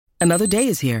Another day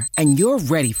is here, and you're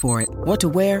ready for it. What to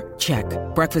wear? Check.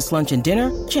 Breakfast, lunch, and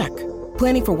dinner? Check.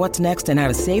 Planning for what's next and how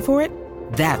to save for it?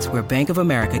 That's where Bank of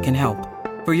America can help.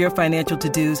 For your financial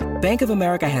to-dos, Bank of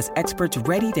America has experts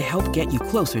ready to help get you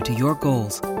closer to your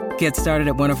goals. Get started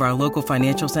at one of our local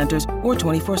financial centers or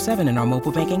 24/7 in our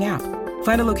mobile banking app.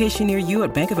 Find a location near you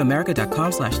at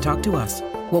bankofamerica.com/talktous.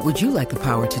 What would you like the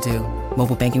power to do?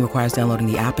 Mobile banking requires downloading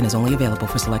the app and is only available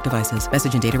for select devices.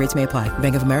 Message and data rates may apply.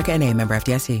 Bank of America N.A., member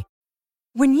FDIC.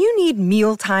 When you need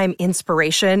mealtime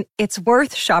inspiration, it's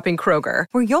worth shopping Kroger,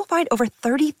 where you'll find over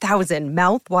 30,000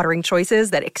 mouth-watering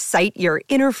choices that excite your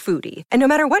inner foodie. And no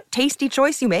matter what tasty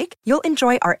choice you make, you'll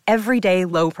enjoy our everyday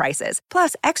low prices,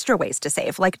 plus extra ways to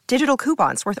save, like digital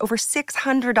coupons worth over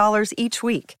 $600 each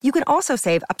week. You can also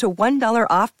save up to $1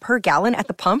 off per gallon at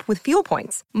the pump with fuel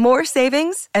points. More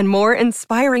savings and more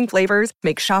inspiring flavors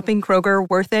make shopping Kroger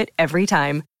worth it every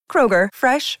time. Kroger,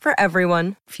 fresh for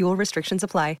everyone. Fuel restrictions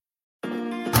apply.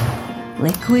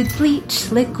 Liquid bleach,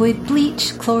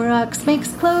 Clorox makes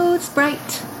clothes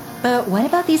bright. But what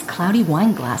about these cloudy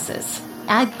wine glasses?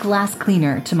 Add glass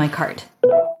cleaner to my cart.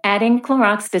 Adding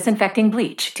Clorox disinfecting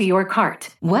bleach to your cart.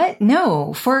 What?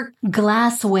 No, for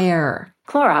glassware.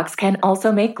 Clorox can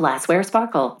also make glassware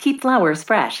sparkle, keep flowers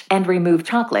fresh, and remove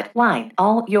chocolate, wine,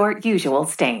 all your usual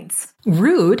stains.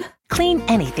 Rude. Clean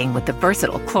anything with the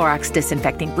versatile Clorox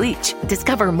disinfecting bleach.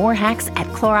 Discover more hacks at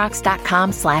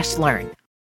Clorox.com/learn.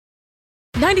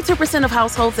 92% of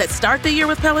households that start the year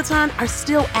with Peloton are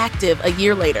still active a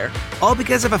year later. All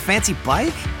because of a fancy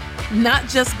bike? Not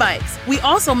just bikes. We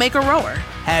also make a rower.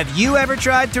 Have you ever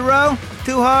tried to row?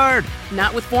 Too hard.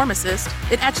 Not with Form Assist.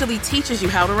 It actually teaches you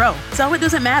how to row. So it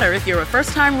doesn't matter if you're a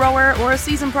first-time rower or a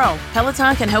seasoned pro.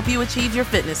 Peloton can help you achieve your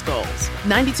fitness goals.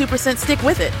 92% stick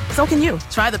with it. So can you.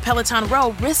 Try the Peloton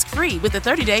Row risk-free with a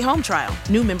 30-day home trial.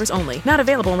 New members only. Not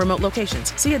available in remote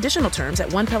locations. See additional terms at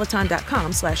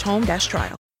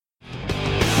onepeloton.com/home-trial.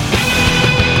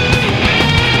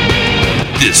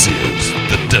 This is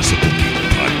the Decibel Geek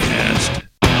Podcast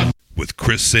with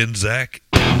Chris Czynszak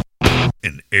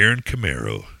and Aaron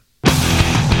Camaro.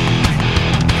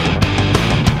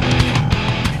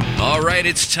 All right,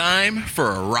 it's time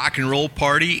for a rock and roll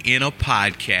party in a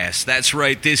podcast. That's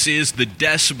right, this is the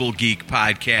Decibel Geek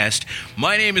Podcast.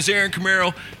 My name is Aaron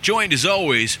Camaro, joined as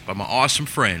always by my awesome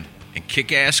friend and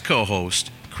kick-ass co-host,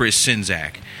 Chris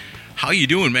Czynszak. How you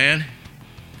doing, man?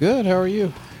 Good, how are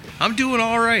you? I'm doing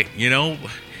all right. You know,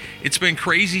 it's been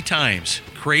crazy times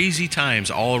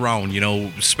all around, you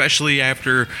know, especially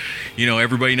after, you know,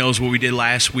 everybody knows what we did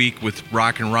last week with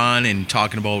Rock and Ron and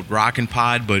talking about Rock and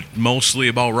Pod, but mostly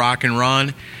about Rock and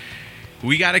Ron.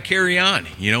 We got to carry on.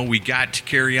 You know, we got to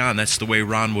carry on. That's the way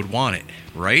Ron would want it,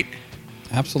 right?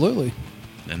 Absolutely.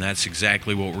 And that's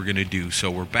exactly what we're going to do. So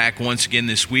we're back once again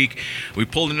this week. We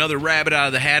pulled another rabbit out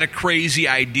of the hat, a crazy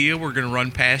idea we're going to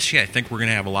run past you. I think we're going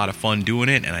to have a lot of fun doing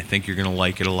it, and I think you're going to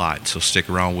like it a lot. So stick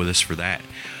around with us for that.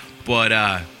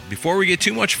 But before we get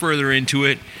too much further into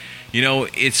it, you know,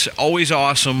 it's always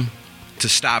awesome to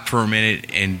stop for a minute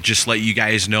and just let you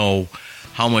guys know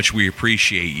how much we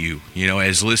appreciate you, you know,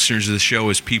 as listeners of the show,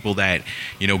 as people that,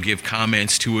 you know, give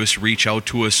comments to us, reach out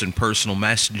to us in personal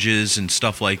messages and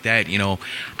stuff like that. You know,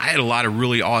 I had a lot of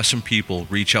really awesome people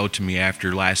reach out to me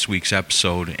after last week's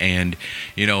episode, and,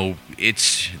 you know,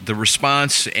 it's the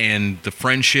response and the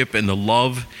friendship and the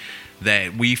love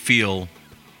that we feel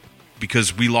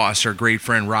because we lost our great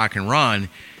friend Rock and Ron,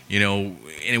 you know,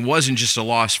 and it wasn't just a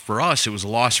loss for us, it was a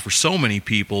loss for so many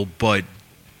people, but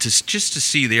just to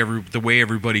see the way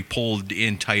everybody pulled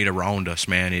in tight around us,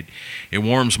 man, it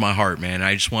warms my heart, man.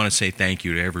 I just want to say thank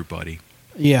you to everybody.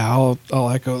 Yeah, I'll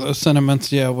echo those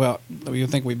sentiments. Yeah, well, I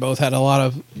think we both had a lot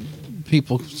of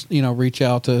people, you know, reach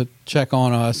out to check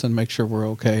on us and make sure we're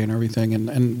okay and everything,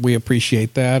 and we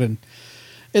appreciate that. And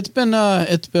it's been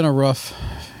a rough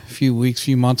few weeks,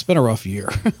 few months. It's been a rough year,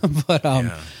 but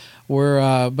Yeah.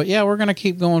 we're going to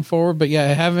keep going forward. But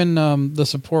yeah, having the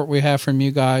support we have from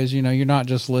you guys, you know, you're not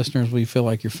just listeners. We feel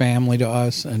like you're family to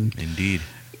us. And Indeed.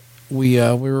 We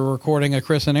were recording a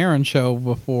Chris and Aaron show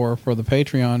before for the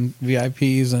Patreon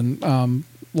VIPs, and a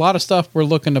lot of stuff we're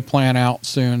looking to plan out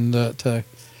soon to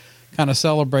kind of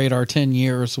celebrate our 10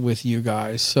 years with you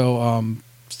guys. So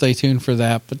stay tuned for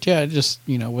that. But yeah, just,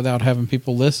 you know, without having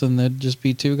people listen, there'd just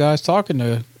be two guys talking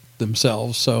to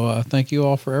themselves. So thank you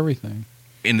all for everything.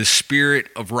 In the spirit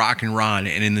of Rock and Ron,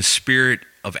 and in the spirit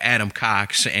of Adam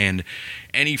Cox and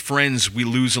any friends we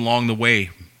lose along the way,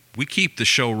 we keep the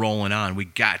show rolling on. We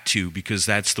got to, because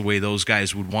that's the way those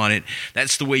guys would want it.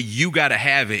 That's the way you got to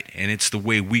have it, and it's the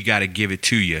way we got to give it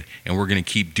to you. And we're going to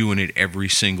keep doing it every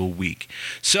single week.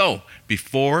 So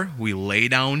before we lay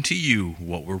down to you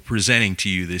what we're presenting to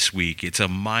you this week, it's a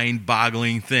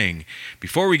mind-boggling thing.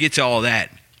 Before we get to all that,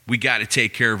 we got to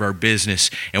take care of our business.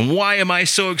 And why am I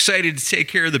so excited to take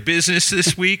care of the business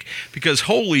this week? Because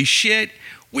holy shit,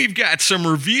 we've got some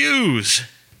reviews.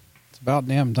 It's about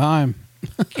damn time.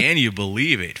 Can you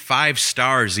believe it? 5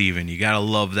 stars even. You got to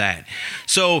love that.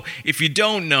 So if you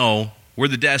don't know, we're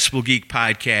the Decibel Geek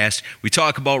Podcast. We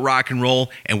talk about rock and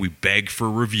roll, and we beg for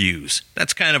reviews.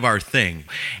 That's kind of our thing.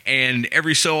 And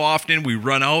every so often we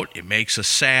run out. It makes us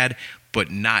sad, but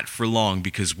not for long,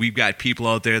 because we've got people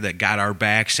out there that got our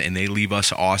backs, and they leave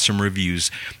us awesome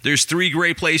reviews. There's 3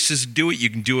 great places to do it. You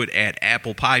can do it at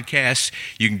Apple Podcasts.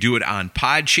 You can do it on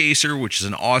Podchaser, which is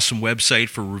an awesome website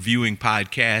for reviewing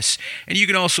podcasts. And you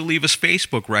can also leave us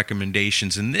Facebook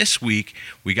recommendations. And this week,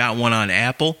 we got one on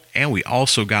Apple, and we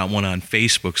also got one on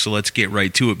Facebook. So let's get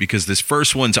right to it, because this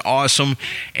first one's awesome,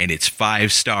 and it's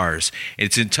 5 stars.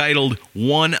 It's entitled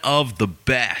One of the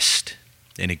Best.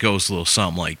 And it goes a little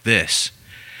something like this.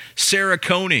 Sarah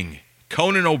Koenig,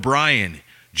 Conan O'Brien,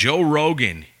 Joe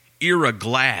Rogan, Ira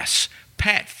Glass,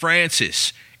 Pat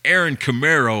Francis, Aaron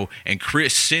Camaro, and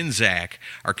Chris Czynszak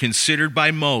are considered by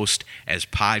most as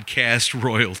podcast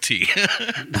royalty.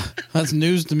 That's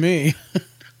news to me.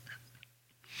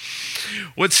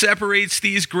 What separates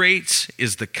these greats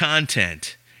is the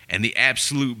content. And the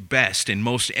absolute best and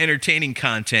most entertaining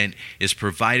content is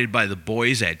provided by the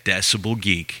boys at Decibel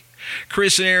Geek.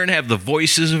 Chris and Aaron have the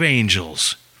voices of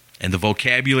angels and the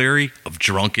vocabulary of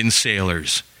drunken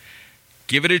sailors.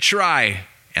 Give it a try,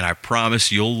 and I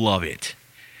promise you'll love it.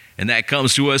 And that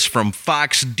comes to us from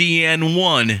Fox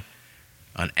DN1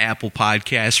 on Apple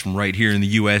Podcasts from right here in the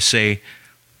USA.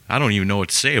 I don't even know what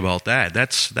to say about that.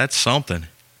 That's something.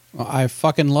 Well, I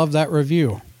fucking love that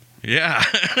review. Yeah.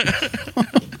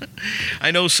 I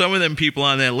know some of them people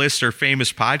on that list are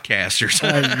famous podcasters.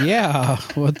 Yeah,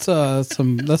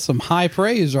 that's some high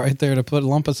praise right there to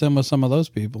lump us in with some of those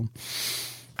people.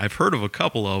 I've heard of a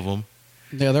couple of them.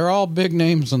 Yeah, they're all big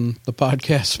names in the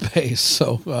podcast space.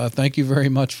 So thank you very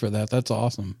much for that. That's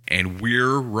awesome. And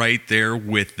we're right there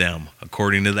with them,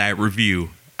 according to that review.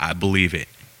 I believe it.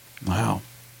 Wow.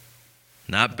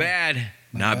 Not bad.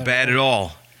 Not bad at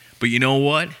all. But you know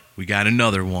what? We got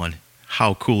another one.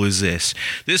 How cool is this?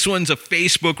 This one's a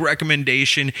Facebook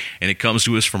recommendation, and it comes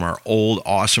to us from our old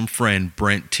awesome friend,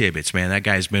 Brent Tibbetts. Man, that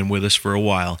guy's been with us for a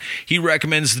while. He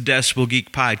recommends the Decibel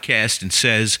Geek Podcast and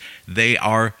says they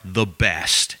are the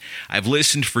best. I've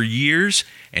listened for years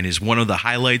and is one of the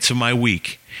highlights of my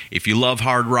week. If you love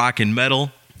hard rock and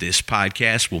metal, this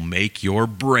podcast will make your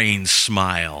brain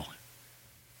smile.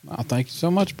 Oh, thank you so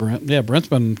much, Brent. Yeah, Brent's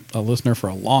been a listener for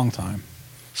a long time.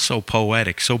 So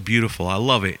poetic, so beautiful. I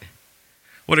love it.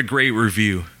 What a great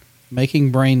review.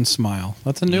 Making brains smile.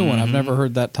 That's a new one. I've never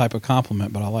heard that type of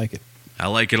compliment, but I like it. I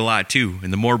like it a lot, too.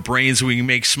 And the more brains we can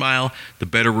make smile, the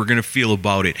better we're going to feel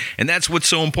about it. And that's what's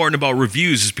so important about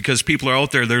reviews, is because people are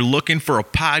out there, they're looking for a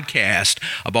podcast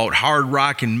about hard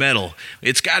rock and metal.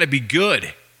 It's got to be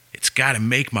good. It's got to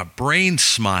make my brain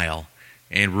smile.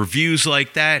 And reviews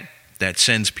like that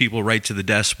sends people right to the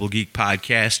Decibel Geek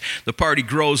Podcast. The party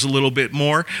grows a little bit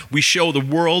more. We show the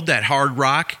world that hard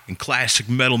rock and classic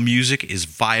metal music is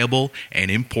viable and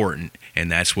important.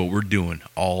 And that's what we're doing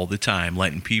all the time,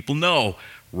 letting people know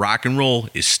rock and roll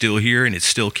is still here and it's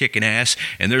still kicking ass.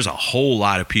 And there's a whole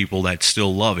lot of people that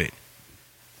still love it.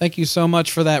 Thank you so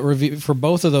much for that review, for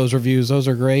both of those reviews. Those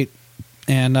are great.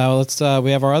 And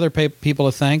we have our other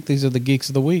people to thank. These are the Geeks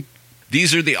of the Week.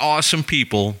 These are the awesome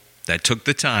people that took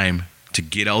the time to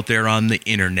get out there on the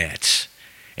internet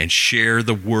and share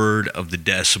the word of the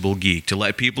Decibel Geek, to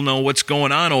let people know what's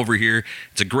going on over here.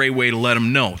 It's a great way to let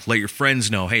them know. Let your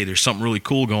friends know, hey, there's something really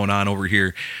cool going on over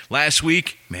here. Last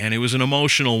week, man, it was an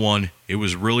emotional one. It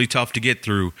was really tough to get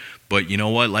through. But you know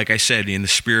what? Like I said, in the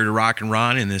spirit of Rock and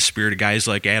Ron, in the spirit of guys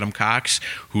like Adam Cox,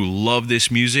 who love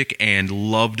this music and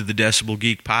loved the Decibel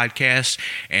Geek Podcast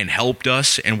and helped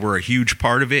us and were a huge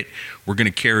part of it, we're going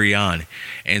to carry on.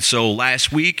 And so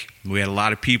last week, we had a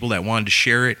lot of people that wanted to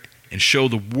share it and show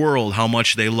the world how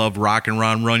much they love Rock and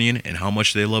Ron Runyon and how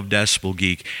much they love Decibel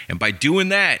Geek. And by doing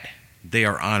that, they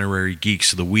are honorary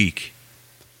Geeks of the Week.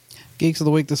 Geeks of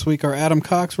the Week this week are Adam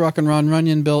Cox, Rock and Ron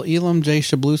Runyon, Bill Elam, Jay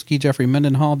Shabluski, Jeffrey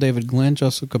Mendenhall, David Glenn,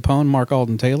 Joseph Capone, Mark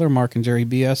Alden Taylor, Mark and Jerry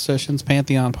BS Sessions,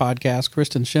 Pantheon Podcast,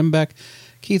 Kristen Schimbeck,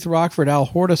 Keith Rockford, Al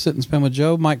Horta, Sit and Spin with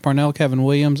Joe, Mike Parnell, Kevin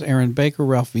Williams, Aaron Baker,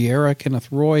 Ralph Vieira,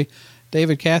 Kenneth Roy,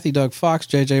 David Cathy, Doug Fox,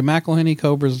 JJ McElhenney,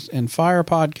 Cobras and Fire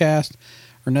Podcast,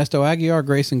 Ernesto Aguiar,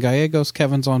 Grayson Gallegos,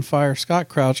 Kevin's on Fire, Scott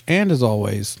Crouch, and as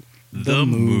always, the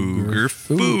Mooger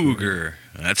Fooger.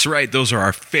 That's right. Those are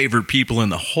our favorite people in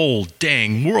the whole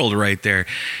dang world right there.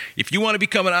 If you want to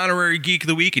become an honorary Geek of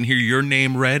the Week and hear your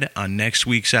name read on next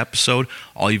week's episode,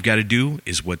 all you've got to do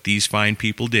is what these fine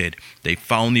people did. They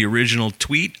found the original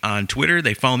tweet on Twitter.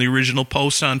 They found the original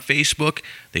post on Facebook.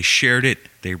 They shared it.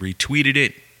 They retweeted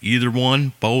it. Either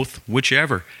one, both,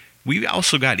 whichever. We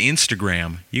also got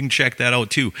Instagram. You can check that out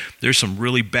too. There's some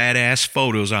really badass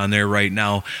photos on there right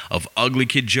now of Ugly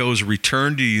Kid Joe's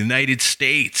return to the United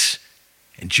States.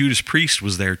 And Judas Priest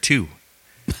was there too.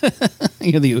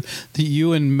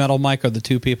 You and Metal Mike are the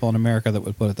two people in America that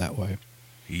would put it that way.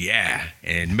 Yeah,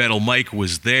 and Metal Mike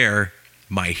was there,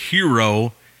 my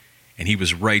hero, and he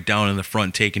was right down in the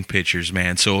front taking pictures,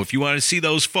 man. So if you want to see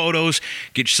those photos,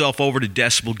 get yourself over to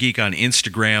Decibel Geek on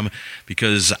Instagram,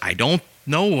 because I don't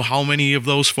know how many of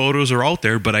those photos are out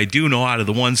there, but I do know out of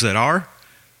the ones that are,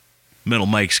 Metal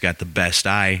Mike's got the best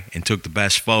eye and took the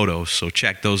best photos, so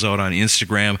check those out on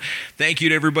Instagram. Thank you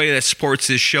to everybody that supports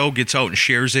this show, gets out and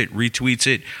shares it, retweets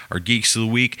it, our Geeks of the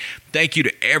Week. Thank you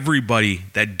to everybody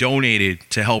that donated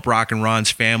to help Rock and Ron's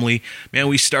family. Man,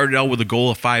 we started out with a goal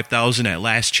of $5,000. At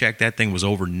last check, that thing was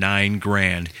over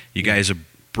 $9,000. You guys have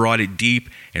brought it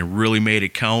deep and really made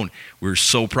it count. We're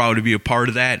so proud to be a part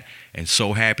of that and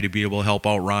so happy to be able to help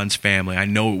out Ron's family. I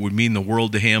know it would mean the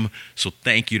world to him, so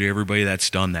thank you to everybody that's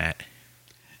done that.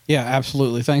 Yeah,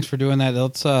 absolutely. Thanks for doing that.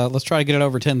 Let's try to get it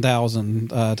over 10,000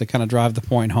 to kind of drive the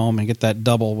point home and get that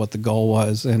double what the goal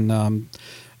was. And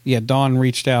Dawn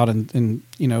reached out and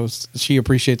she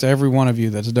appreciates every one of you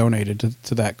that's donated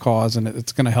to that cause, and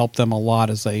it's going to help them a lot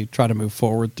as they try to move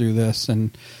forward through this.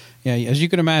 And yeah, as you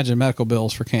can imagine, medical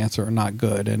bills for cancer are not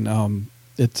good, and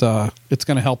it's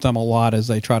going to help them a lot as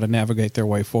they try to navigate their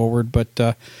way forward.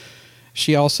 But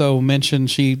she also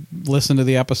mentioned she listened to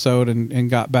the episode and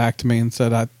got back to me and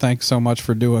said, thanks so much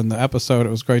for doing the episode. It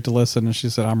was great to listen. And she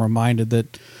said, I'm reminded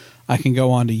that I can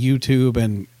go onto YouTube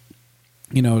and,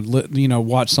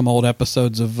 watch some old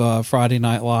episodes of Friday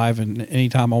Night Live. And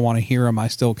anytime I want to hear them, I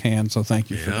still can. So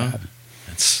thank you for that.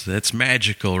 That's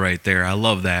magical right there. I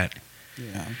love that.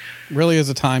 Yeah. Really is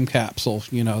a time capsule,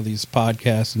 these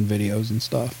podcasts and videos and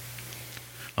stuff.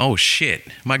 Oh, shit.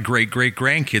 My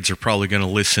great-great-grandkids are probably going to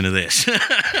listen to this.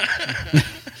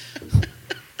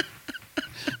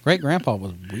 Great-grandpa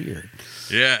was weird.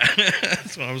 Yeah,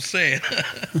 that's what I'm saying.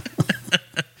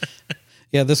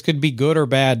 Yeah, this could be good or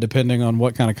bad depending on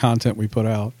what kind of content we put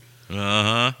out.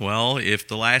 Uh-huh. Well, if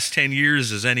the last 10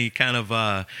 years is any kind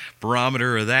of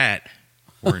barometer of that,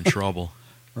 we're in trouble.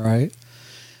 Right.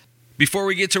 Before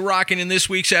we get to rocking in this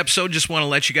week's episode, just want to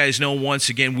let you guys know once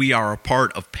again, we are a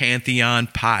part of Pantheon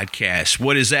Podcast.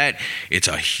 What is that? It's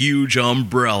a huge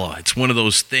umbrella. It's one of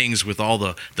those things with all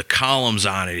the columns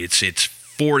on it. It's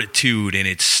fortitude and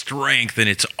its strength and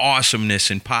its awesomeness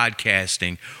in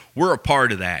podcasting. We're a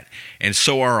part of that, and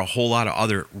so are a whole lot of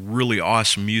other really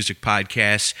awesome music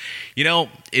podcasts.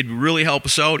 It'd really help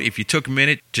us out if you took a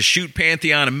minute to shoot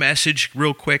Pantheon a message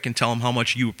real quick and tell them how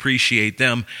much you appreciate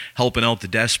them helping out the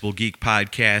Decibel Geek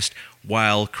podcast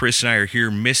while Chris and I are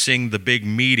here missing the big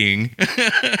meeting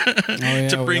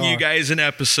to bring you guys an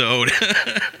episode.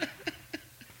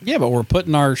 Yeah, but we're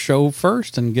putting our show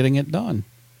first and getting it done.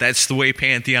 That's the way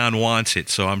Pantheon wants it,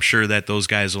 so I'm sure that those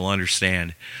guys will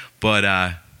understand. But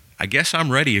I guess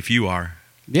I'm ready if you are.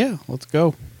 Yeah, let's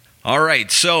go. All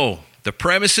right, so the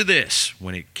premise of this,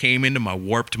 when it came into my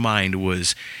warped mind,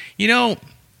 was,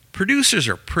 producers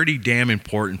are pretty damn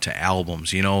important to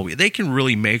albums. They can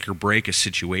really make or break a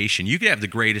situation. You could have the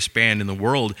greatest band in the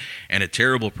world and a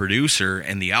terrible producer,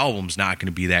 and the album's not going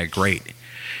to be that great.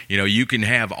 You can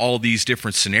have all these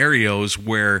different scenarios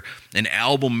where an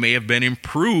album may have been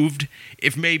improved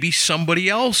if maybe somebody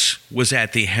else was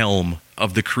at the helm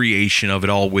of the creation of it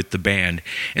all with the band.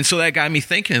 And so that got me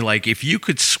thinking, if you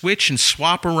could switch and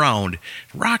swap around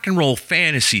rock and roll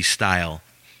fantasy style,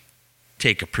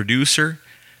 take a producer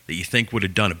that you think would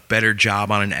have done a better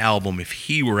job on an album if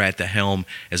he were at the helm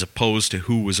as opposed to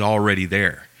who was already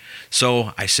there.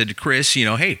 So I said to Chris,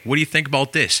 hey, what do you think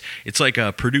about this? It's like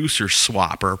a producer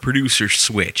swap or a producer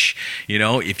switch.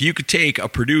 If you could take a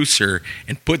producer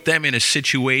and put them in a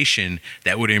situation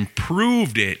that would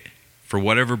improve it for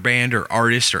whatever band or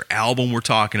artist or album we're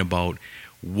talking about,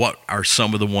 what are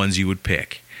some of the ones you would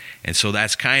pick? And so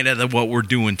that's kind of what we're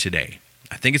doing today.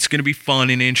 I think it's going to be fun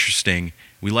and interesting.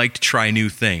 We like to try new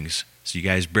things, so you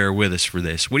guys bear with us for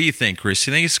this. What do you think, Chris?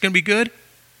 You think it's going to be good?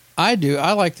 I do.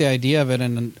 I like the idea of it,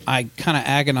 and I kind of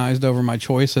agonized over my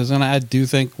choices, and I do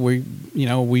think we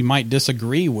might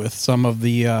disagree with some of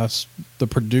the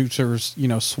producers,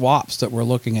 swaps that we're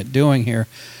looking at doing here.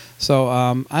 So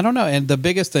I don't know. And the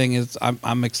biggest thing is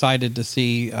I'm excited to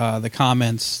see the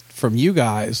comments from you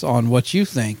guys on what you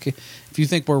think. If you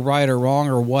think we're right or wrong,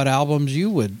 or what albums you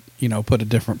would, put a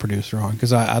different producer on,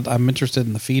 because I'm interested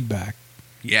in the feedback.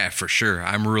 Yeah, for sure.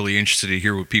 I'm really interested to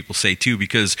hear what people say, too,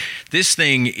 because this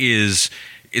thing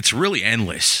it's really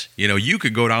endless. You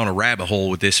could go down a rabbit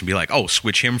hole with this and be like, oh,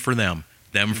 switch him for them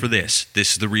for this.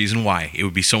 This is the reason why. It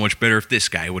would be so much better if this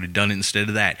guy would have done it instead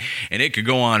of that. And it could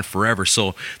go on forever.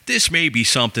 So this may be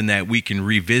something that we can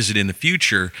revisit in the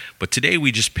future, but today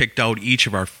we just picked out each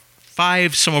of our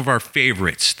some of our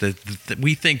favorites that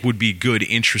we think would be good,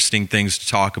 interesting things to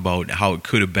talk about, how it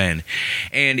could have been.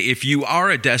 And if you are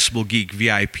a Decibel Geek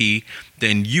VIP,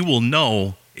 then you will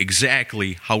know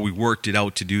exactly how we worked it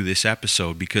out to do this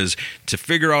episode, because to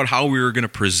figure out how we were going to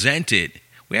present it,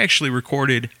 we actually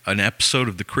recorded an episode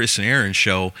of the Chris and Aaron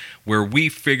Show where we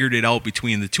figured it out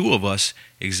between the two of us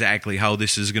exactly how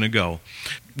this is going to go.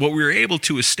 What we were able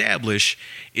to establish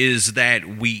is that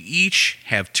we each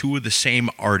have two of the same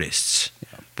artists,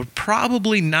 but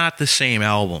probably not the same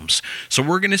albums. So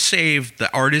we're going to save the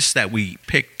artists that we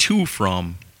picked two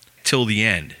from till the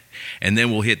end, and then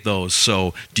we'll hit those.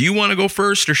 So do you want to go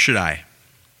first, or should I?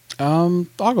 I'll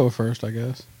go first, I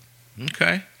guess.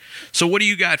 Okay. So what do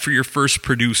you got for your first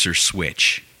producer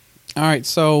switch? All right,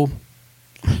 so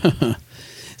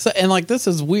and this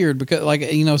is weird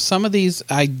because some of these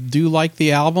I do like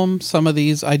the album, some of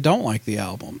these I don't like the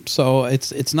album. So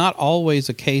it's not always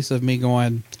a case of me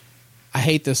going, I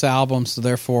hate this album, so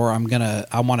therefore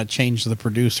I want to change the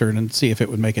producer and see if it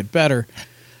would make it better.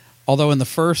 Although in the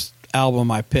first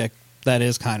album I picked, that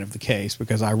is kind of the case,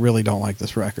 because I really don't like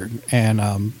this record,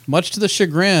 and much to the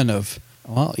chagrin of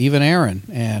even Aaron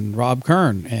and Rob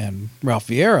Kern and Ralph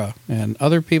Vieira and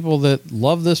other people that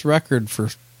love this record for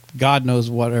God knows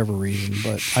whatever reason,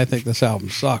 but I think this album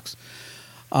sucks.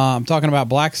 I'm talking about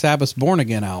Black Sabbath's Born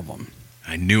Again album.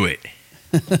 I knew it.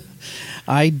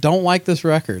 I don't like this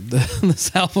record.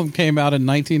 This album came out in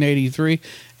 1983,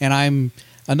 and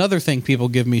another thing people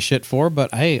give me shit for,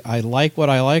 but hey, I like what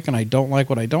I like, and I don't like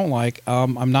what I don't like.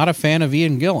 I'm not a fan of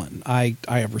Ian Gillan.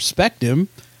 I respect him.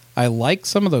 I like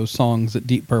some of those songs that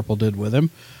Deep Purple did with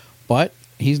him, but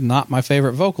he's not my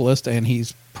favorite vocalist, and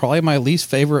he's probably my least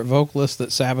favorite vocalist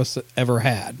that Sabbath ever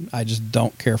had. I just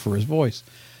don't care for his voice.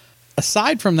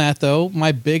 Aside from that, though,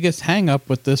 my biggest hang-up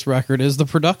with this record is the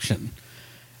production.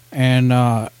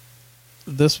 And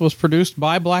this was produced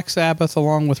by Black Sabbath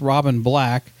along with Robin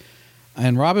Black.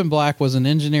 And Robin Black was an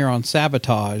engineer on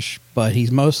Sabotage, but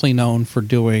he's mostly known for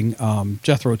doing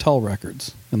Jethro Tull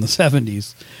records in the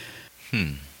 70s.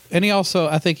 And he also,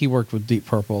 I think he worked with Deep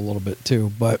Purple a little bit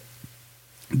too, but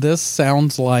this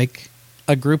sounds like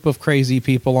a group of crazy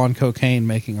people on cocaine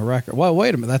making a record. Well,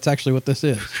 wait a minute, that's actually what this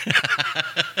is.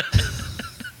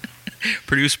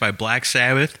 Produced by Black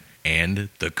Sabbath and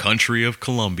the country of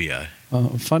Colombia.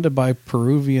 Funded by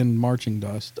Peruvian marching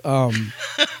dust.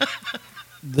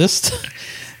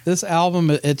 This album,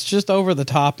 it's just over the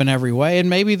top in every way, and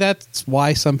maybe that's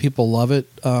why some people love it.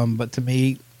 But to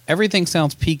me, everything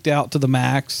sounds peaked out to the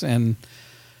max, and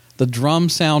the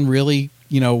drums sound really,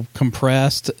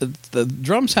 compressed. The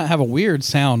drums have a weird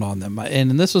sound on them,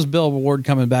 and this was Bill Ward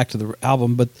coming back to the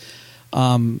album, but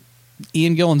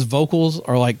Ian Gillan's vocals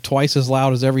are like twice as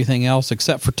loud as everything else,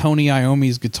 except for Tony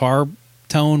Iommi's guitar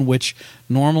tone, which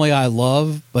normally I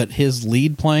love, but his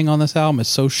lead playing on this album is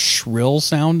so shrill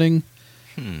sounding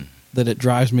that it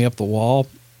drives me up the wall.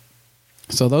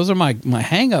 So those are my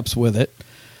hang-ups with it.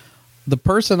 The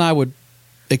person I would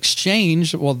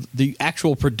exchange, the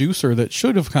actual producer that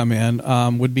should have come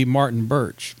in would be Martin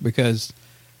Birch, because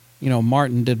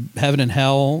Martin did Heaven and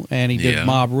Hell and he did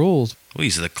Mob Rules. Well,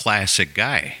 he's the classic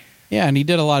guy. Yeah, and he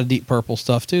did a lot of Deep Purple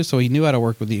stuff too, so he knew how to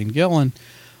work with Ian Gillan.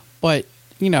 But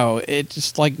it's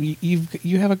just like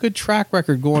you have a good track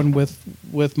record going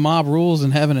with Mob Rules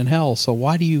and Heaven and Hell. So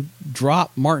why do you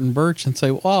drop Martin Birch and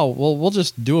say, we'll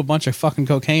just do a bunch of fucking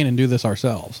cocaine and do this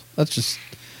ourselves? That's just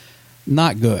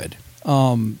not good.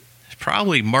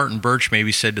 Probably Martin Birch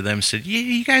maybe said to them,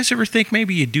 you guys ever think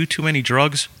maybe you do too many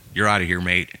drugs? You're out of here,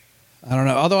 mate. I don't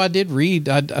know. Although I did read,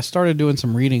 I started doing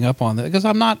some reading up on that, because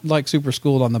I'm not like super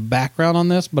schooled on the background on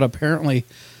this, but apparently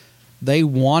they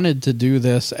wanted to do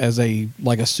this as a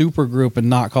super group and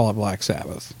not call it Black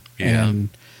Sabbath. Yeah. And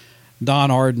Don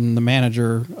Arden, the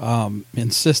manager,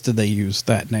 insisted they use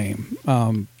that name.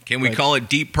 Can we call it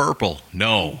Deep Purple?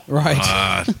 No.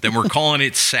 Right. Then we're calling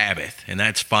it Sabbath, and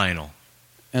that's final.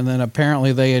 And then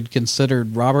apparently they had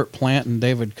considered Robert Plant and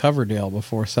David Coverdale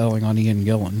before settling on Ian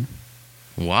Gillan.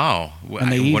 Wow.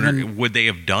 And I wonder, would they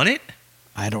have done it?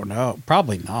 I don't know.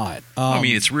 Probably not. I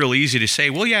mean, it's real easy to say,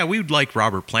 well, yeah, we would like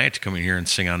Robert Plant to come in here and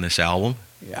sing on this album.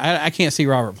 I can't see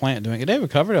Robert Plant doing it. David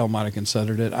Coverdale might have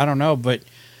considered it. I don't know.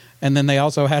 And then they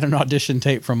also had an audition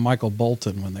tape from Michael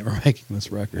Bolton when they were making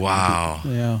this record. Wow.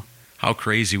 Yeah. How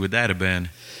crazy would that have been?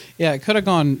 Yeah, it could have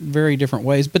gone very different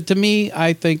ways. But to me,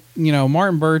 I think,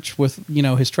 Martin Birch, with,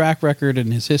 his track record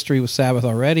and his history with Sabbath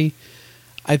already,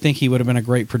 I think he would have been a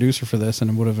great producer for this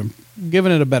and would have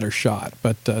given it a better shot.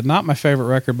 But not my favorite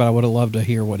record, but I would have loved to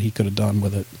hear what he could have done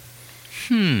with it.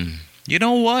 You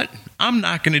know what? I'm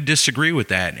not going to disagree with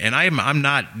that. And I'm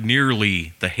not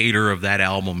nearly the hater of that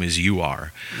album as you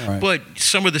are. Right. But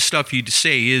some of the stuff you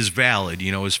say is valid,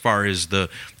 as far as the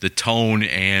tone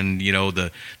and,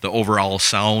 the overall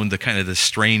sound, the kind of the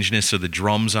strangeness of the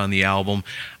drums on the album.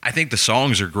 I think the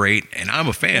songs are great, and I'm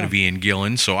a fan of Ian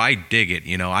Gillan, so I dig it.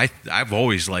 I've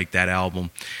always liked that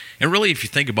album. And really, if you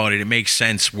think about it, it makes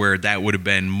sense where that would have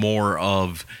been more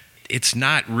of... It's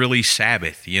not really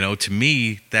Sabbath. To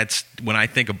me, that's when I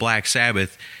think of Black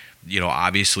Sabbath,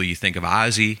 obviously you think of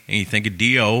Ozzy and you think of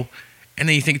Dio and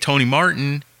then you think of Tony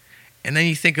Martin and then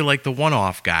you think of like the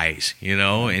one-off guys,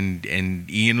 and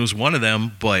Ian was one of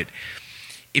them. But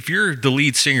if you're the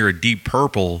lead singer of Deep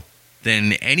Purple,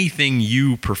 then anything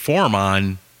you perform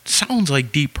on sounds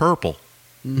like Deep Purple.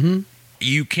 Mm-hmm.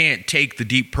 You can't take the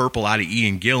Deep Purple out of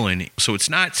Ian Gillan. So it's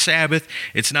not Sabbath,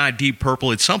 it's not Deep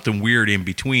Purple, it's something weird in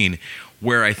between,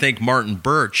 where I think Martin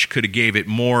Birch could have gave it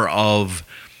more of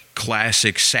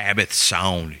classic Sabbath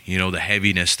sound, the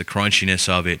heaviness, the crunchiness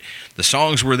of it. The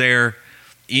songs were there.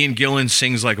 Ian Gillan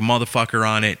sings like a motherfucker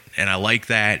on it, and I like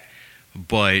that.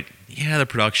 But, yeah, the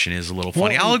production is a little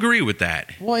funny. I'll agree with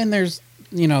that. Well, and there's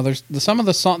some of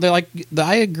the songs,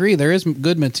 I agree, there is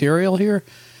good material here.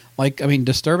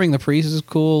 Disturbing the Priest is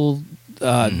cool.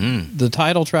 The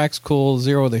title track's cool.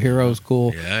 Zero the Hero is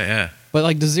cool. Yeah.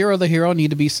 But does Zero the Hero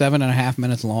need to be 7.5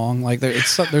 minutes long? There's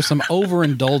some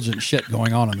overindulgent shit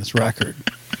going on this record.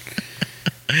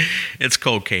 It's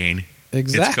cocaine.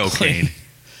 Exactly. It's cocaine.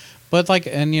 But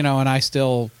and I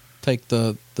still take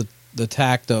the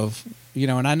tact of,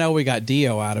 and I know we got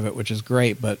Dio out of it, which is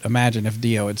great. But imagine if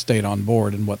Dio had stayed on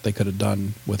board and what they could have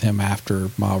done with him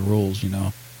after Mob Rules.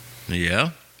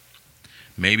 Yeah.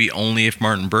 Maybe only if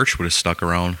Martin Birch would have stuck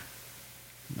around.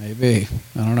 Maybe.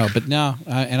 I don't know. But no,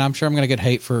 and I'm sure I'm going to get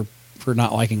hate for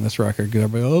not liking this record. Because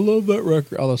everybody, I love that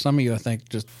record. Although some of you, I think,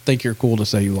 just think you're cool to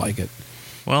say you like it.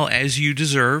 Well, as you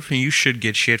deserve, and you should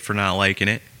get shit for not liking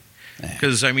it.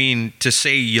 Because, to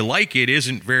say you like it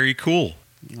isn't very cool.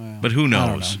 Well, but who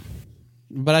knows?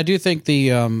 But I do think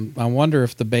I wonder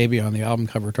if the baby on the album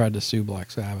cover tried to sue Black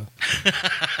Sabbath.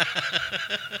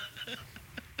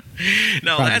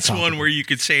 No, that's one where you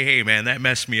could say, hey, man, that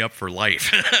messed me up for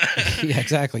life. Yeah,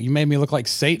 exactly. You made me look like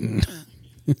Satan.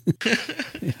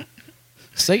 Yeah.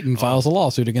 Satan files a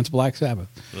lawsuit against Black Sabbath.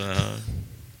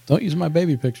 Don't use my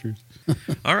baby pictures.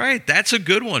 All right, that's a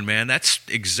good one, man. That's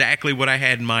exactly what I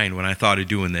had in mind when I thought of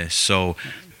doing this. So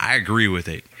I agree with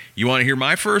it. You want to hear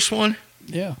my first one?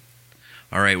 Yeah.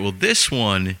 All right, well, this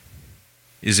one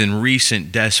is in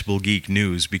recent Decibel Geek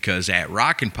news because at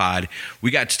Rockin' Pod,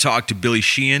 we got to talk to Billy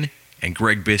Sheehan and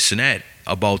Greg Bissonette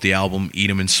about the album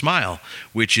Eat 'Em and Smile,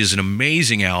 which is an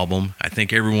amazing album. I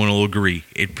think everyone will agree.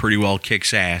 It pretty well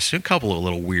kicks ass. A couple of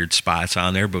little weird spots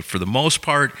on there, but for the most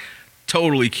part,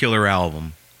 totally killer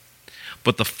album.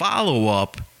 But the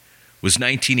follow-up was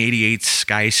 1988's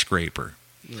Skyscraper.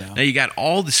 Yeah. Now, you got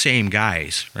all the same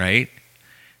guys, right?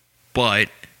 But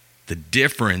the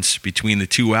difference between the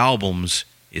two albums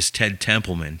is Ted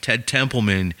Templeman. Ted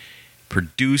Templeman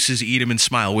produces Eat 'Em and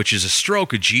Smile, which is a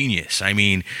stroke of genius. I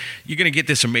mean, you're going to get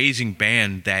this amazing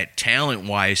band that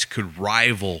talent-wise could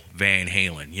rival Van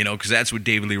Halen, because that's what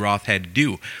David Lee Roth had to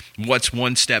do. What's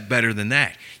one step better than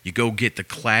that? You go get the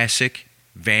classic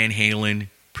Van Halen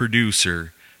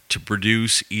producer to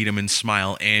produce Eat 'Em and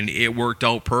Smile, and it worked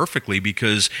out perfectly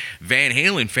because Van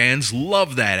Halen fans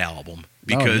love that album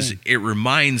because it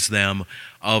reminds them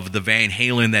of the Van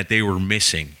Halen that they were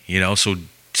missing, so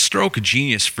stroke of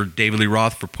genius for David Lee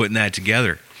Roth for putting that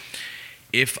together.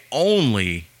 If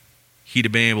only he'd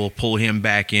have been able to pull him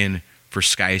back in for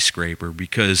Skyscraper,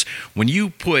 because when you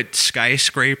put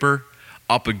Skyscraper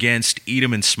up against Eat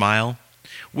 'Em and Smile,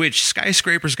 which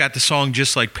Skyscraper's got the song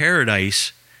Just Like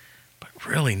Paradise, but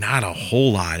really not a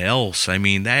whole lot else. I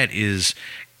mean, that is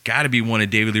got to be one of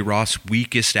David Lee Roth's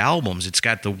weakest albums. It's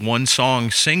got the one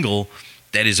song single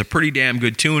that is a pretty damn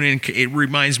good tune, and it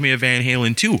reminds me of Van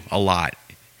Halen too a lot.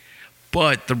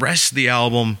 But the rest of the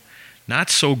album, not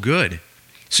so good.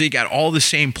 So you got all the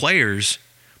same players,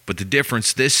 but the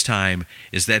difference this time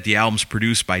is that the album's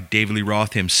produced by David Lee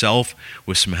Roth himself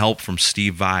with some help from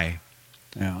Steve Vai.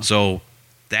 Yeah. So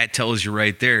that tells you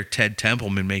right there, Ted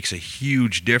Templeman makes a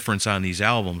huge difference on these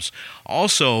albums.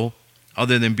 Also,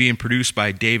 other than being produced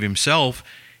by Dave himself,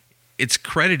 it's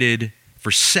credited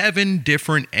for 7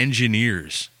 different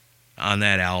engineers on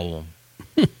that album.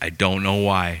 I don't know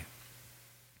why.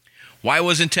 Why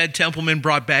wasn't Ted Templeman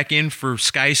brought back in for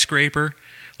Skyscraper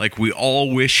like we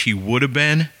all wish he would have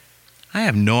been? I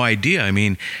have no idea. I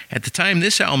mean, at the time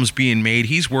this album's being made,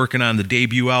 he's working on the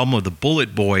debut album of the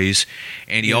Bullet Boys,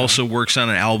 and he also works on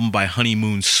an album by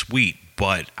Honeymoon Suite.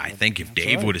 But I think if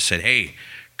Dave would have said, hey,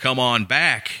 come on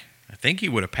back, I think he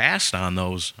would have passed on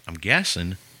those, I'm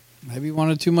guessing. Maybe he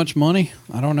wanted too much money.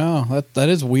 I don't know. That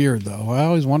is weird, though. I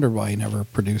always wondered why he never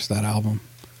produced that album.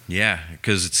 Yeah,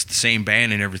 because it's the same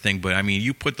band and everything. But, I mean,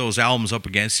 you put those albums up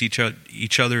against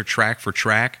each other track for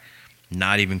track,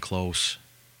 not even close.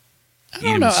 I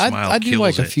don't know. I do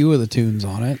like a few of the tunes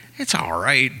on it. It's all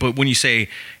right. But when you say,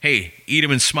 hey, Eat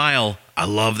 'em and Smile, I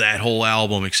love that whole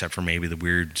album except for maybe the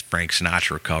weird Frank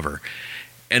Sinatra cover.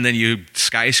 And then you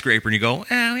Skyscraper and you go,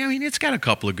 I mean, it's got a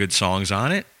couple of good songs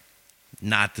on it.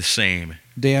 Not the same.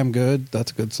 Damn Good.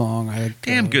 That's a good song.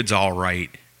 Damn Good's all right.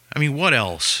 I mean, what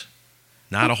else?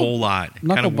 Not a whole lot.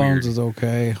 Knuckle Bones is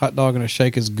okay. Hot Dog and a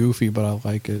Shake is goofy, but I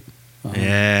like it.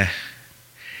 Yeah.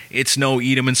 It's no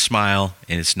Eat 'em and Smile,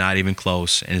 and it's not even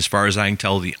close. And as far as I can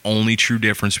tell, the only true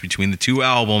difference between the two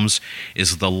albums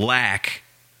is the lack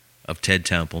of Ted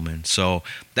Templeman. So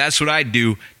that's what I'd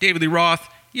do. David Lee Roth,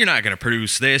 you're not going to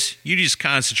produce this. You just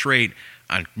concentrate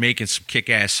on making some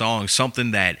kick-ass songs,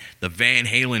 something that the Van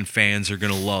Halen fans are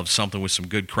going to love, something with some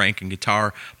good cranking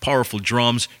guitar, powerful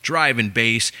drums, driving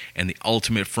bass, and the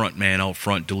ultimate front man out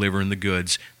front delivering the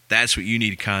goods. That's what you need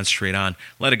to concentrate on.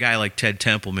 Let a guy like Ted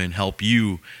Templeman help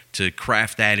you to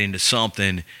craft that into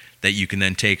something that you can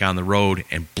then take on the road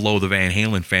and blow the Van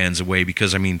Halen fans away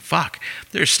because, I mean, fuck,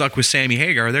 they're stuck with Sammy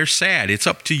Hagar. They're sad. It's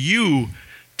up to you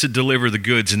to deliver the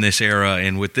goods in this era,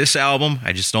 and with this album,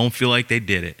 I just don't feel like they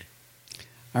did it.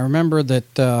 I remember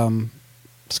that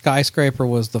Skyscraper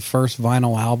was the first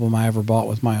vinyl album I ever bought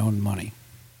with my own money.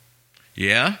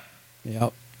 Yeah?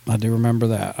 Yep, I do remember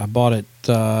that. I bought it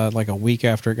like a week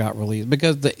after it got released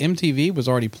because the MTV was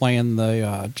already playing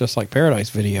the Just Like Paradise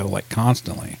video like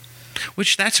constantly.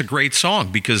 Which, that's a great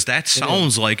song because that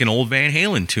sounds like an old Van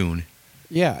Halen tune.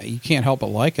 Yeah, you can't help but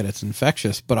like it. It's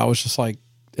infectious, but I was just like,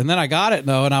 and then I got it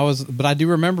though, but I do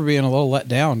remember being a little let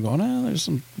down, going, there's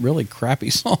some really crappy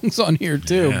songs on here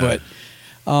too. Yeah.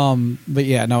 But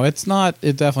yeah, no, it's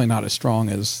definitely not as strong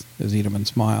as Eat 'em and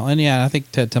Smile. And yeah, I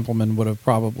think Ted Templeman would have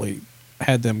probably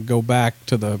had them go back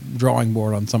to the drawing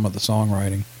board on some of the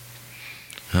songwriting.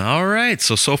 All right,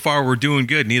 so far we're doing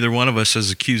good. Neither one of us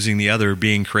is accusing the other of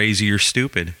being crazy or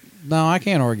stupid. No, I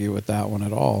can't argue with that one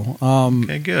at all.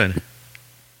 Okay, good.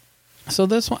 So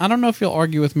this one, I don't know if you'll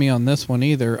argue with me on this one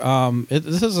either.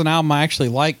 This is an album I actually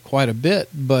like quite a bit,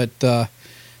 but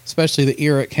especially the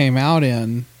era it came out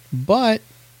in. But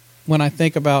when I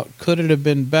think about could it have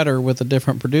been better with a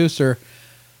different producer,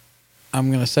 I'm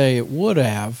going to say it would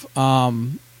have.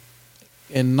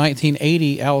 In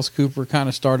 1980, Alice Cooper kind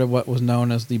of started what was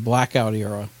known as the Blackout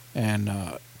era and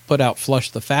put out Flush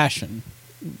the Fashion,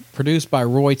 produced by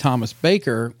Roy Thomas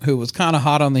Baker, who was kind of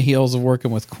hot on the heels of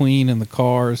working with Queen and the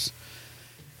Cars,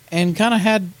 and kind of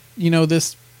had,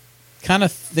 this kind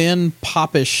of thin,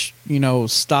 popish,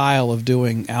 style of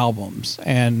doing albums.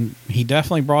 And he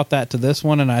definitely brought that to this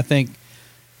one, and I think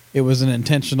it was an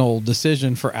intentional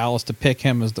decision for Alice to pick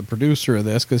him as the producer of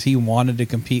this because he wanted to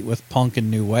compete with punk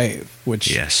and new wave,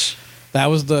 which that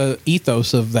was the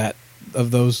ethos of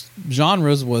those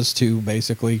genres, was to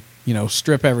basically,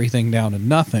 strip everything down to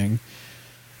nothing.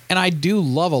 And I do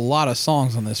love a lot of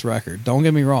songs on this record. Don't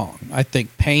get me wrong. I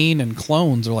think Pain and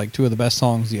Clones are like two of the best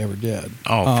songs he ever did.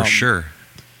 Oh, for sure.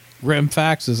 Grim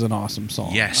Facts is an awesome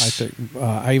song. Yes. I think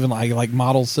I like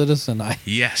Model Citizen.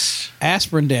 Yes.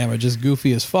 Aspirin Damage is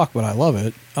goofy as fuck, but I love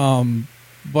it.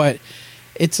 But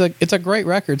it's a great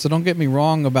record, so don't get me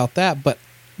wrong about that. But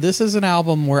this is an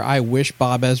album where I wish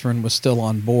Bob Ezrin was still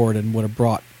on board and would have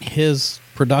brought his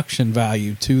production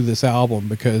value to this album,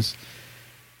 because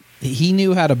he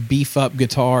knew how to beef up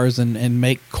guitars and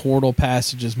make chordal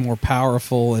passages more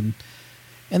powerful, and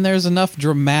there's enough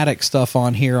dramatic stuff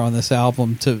on here on this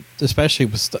album to, especially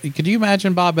with could you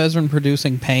imagine Bob Ezrin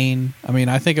producing Pain? I mean,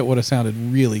 I think it would have sounded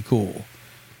really cool.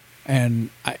 And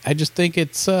I just think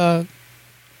it's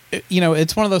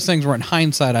it's one of those things where in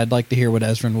hindsight I'd like to hear what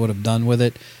Ezrin would have done with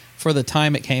it. For the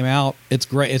time it came out, it's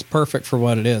great. It's perfect for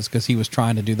what it is, because he was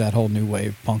trying to do that whole new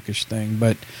wave punkish thing.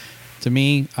 But To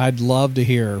me, I'd love to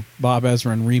hear Bob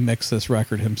Ezrin remix this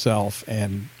record himself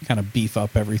and kind of beef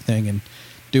up everything and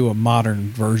do a modern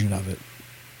version of it.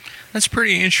 That's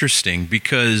pretty interesting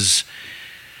because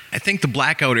I think the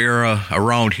Blackout era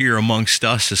around here amongst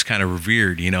us is kind of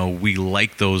revered. You know, we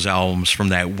like those albums from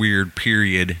that weird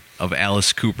period of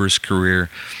Alice Cooper's career.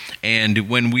 And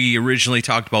when we originally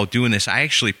talked about doing this, I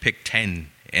actually picked 10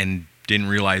 and didn't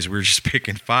realize we were just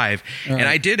picking 5. All right. And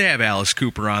I did have Alice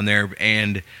Cooper on there,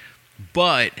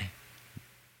 but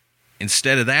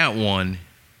instead of that one,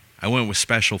 I went with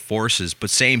Special Forces. But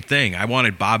same thing, I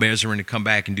wanted Bob Ezrin to come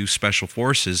back and do Special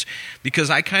Forces because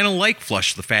I kind of like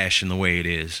Flush the Fashion the way it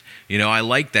is. You know, I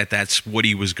like that that's what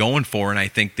he was going for, and I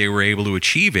think they were able to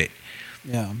achieve it.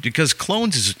 Yeah. Because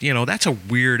Clones is, you know, that's a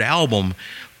weird album,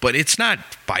 but it's not,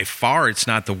 by far, it's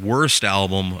not the worst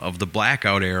album of the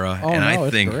Blackout era. Oh, and no, I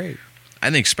think, it's great.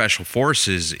 I think Special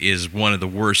Forces is one of the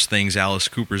worst things Alice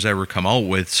Cooper's ever come out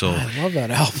with. So I love that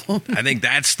album. I think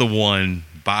that's the one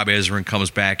Bob Ezrin comes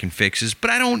back and fixes.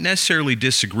 But I don't necessarily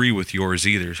disagree with yours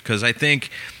either, because I think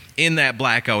in that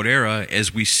Blackout era,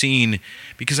 as we've seen,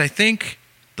 because I think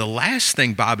the last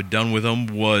thing Bob had done with them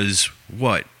was,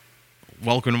 what,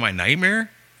 Welcome to My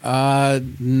Nightmare?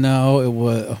 No,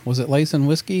 it was it Lace and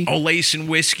Whiskey? Oh, Lace and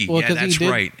Whiskey. Well, Yeah, 'cause he that's did-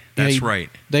 right. yeah, That's he- right.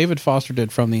 David Foster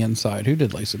did From the Inside. Who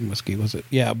did Lace and Whiskey? Was it?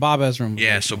 Yeah, Bob Ezrin. Was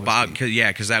Yeah, Lace so and Bob, Whiskey.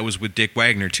 because that was with Dick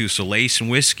Wagner too. So Lace and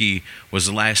Whiskey was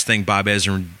the last thing Bob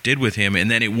Ezrin did with him,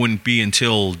 and then it wouldn't be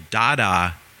until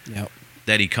Dada Yep.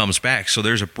 that he comes back. So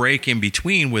there's a break in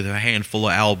between with a handful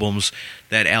of albums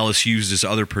that Alice used as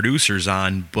other producers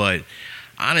on, but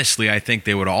honestly, I think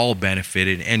they would all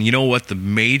benefited. And you know what?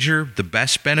 The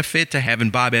best benefit to having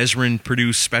Bob Ezrin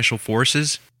produce Special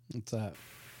Forces? What's that?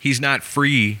 He's not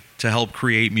free to help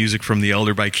create music from The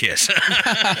Elder by Kiss.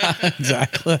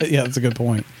 Exactly. Yeah, that's a good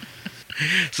point.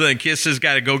 So then Kiss has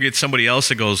got to go get somebody else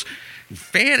that goes,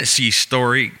 fantasy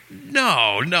story?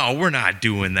 No, we're not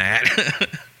doing that.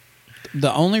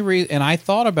 The only reason, and I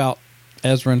thought about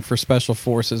Ezrin for Special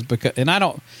Forces because, and I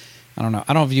don't know.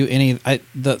 I don't view any. I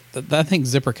think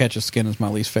Zipper Catches Skin is my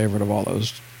least favorite of all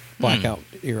those Blackout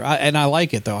era, and I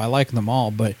like it though. I like them all,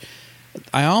 but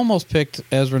I almost picked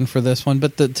Ezrin for this one.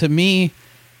 But to me,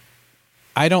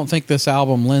 I don't think this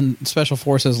album, Special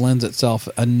Forces, lends itself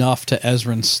enough to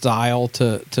Ezrin's style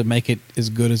to make it as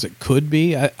good as it could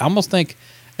be. I almost think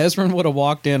Ezrin would have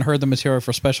walked in, heard the material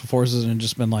for Special Forces, and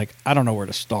just been like, I don't know where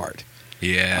to start.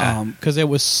 Yeah. Because it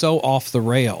was so off the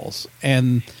rails,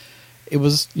 and it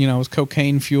was, it was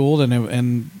cocaine fueled,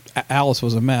 and Alice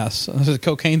was a mess.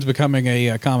 Cocaine's becoming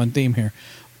a common theme here,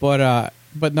 but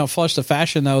no, Flush the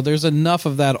Fashion though, there's enough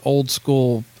of that old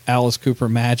school Alice Cooper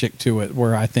magic to it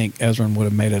where I think Ezrin would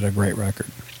have made it a great record.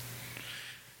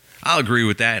 I'll agree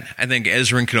with that. I think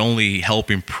Ezrin could only help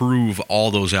improve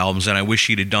all those albums, and I wish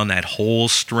he'd have done that whole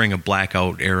string of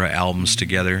Blackout era albums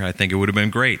together. I think it would have been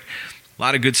great. A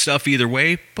lot of good stuff either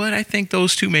way, but I think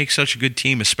those two make such a good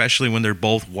team, especially when they're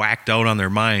both whacked out on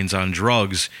their minds on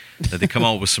drugs, that they come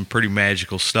out with some pretty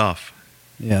magical stuff.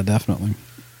 Yeah, definitely.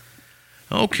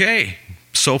 Okay.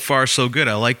 So far, so good.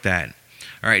 I like that.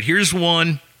 All right, here's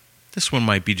one. This one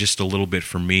might be just a little bit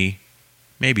for me.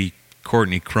 Maybe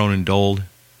Courtney Cronin-Dold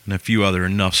and a few other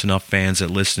Enough's Enough fans that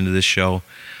listen to this show.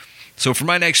 So for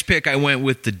my next pick, I went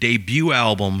with the debut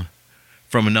album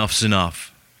from Enough's Enough.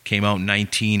 Came out in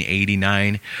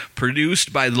 1989.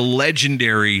 Produced by the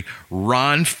legendary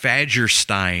Ron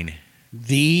Fagerstein.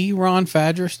 The Ron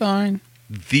Fagerstein?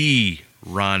 The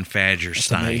Ron Fagerstein.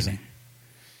 That's amazing.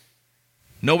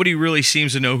 Nobody really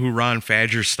seems to know who Ron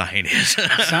Fagerstein is.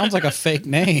 Sounds like a fake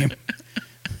name.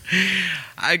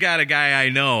 I got a guy I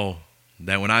know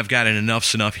that when I've got an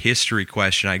Enough's Enough history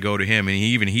question, I go to him, and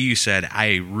he said,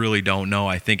 I really don't know.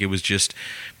 I think it was just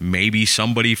maybe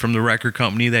somebody from the record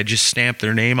company that just stamped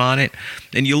their name on it.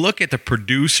 And you look at the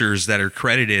producers that are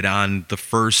credited on the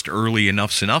first early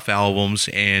Enough's Enough albums,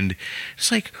 and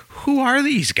it's like, who are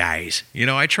these guys?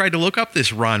 I tried to look up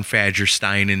this Ron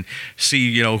Fagerstein and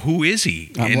see, who is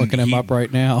he? I'm looking him up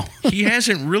right now. He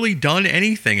hasn't really done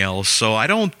anything else, so I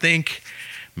don't think...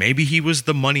 Maybe he was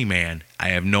the money man. I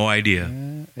have no idea.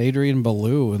 Adrian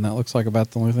Belew, and that looks like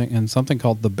about the only thing, and something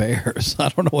called The Bears. I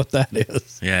don't know what that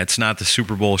is. Yeah, it's not the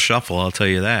Super Bowl Shuffle, I'll tell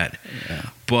you that. Yeah.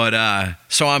 But,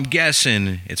 so I'm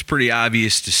guessing it's pretty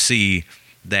obvious to see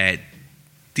that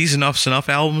these Enough's Enough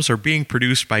albums are being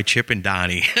produced by Chip and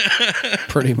Donnie.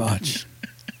 Pretty much.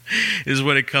 Is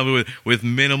what it comes with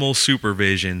minimal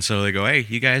supervision. So they go, hey,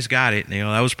 you guys got it. And,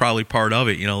 that was probably part of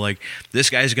it. Like, this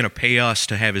guy's going to pay us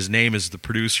to have his name as the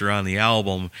producer on the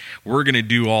album. We're going to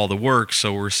do all the work,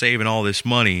 so we're saving all this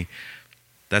money.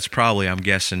 that's probably, I'm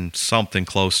guessing, something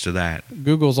close to that.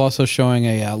 Google's also showing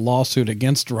a lawsuit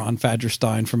against Ron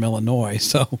Fagerstein from Illinois.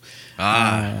 So,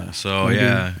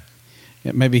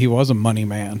 maybe he was a money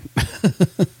man.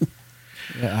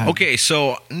 Okay,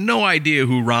 so no idea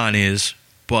who Ron is,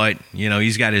 but,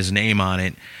 he's got his name on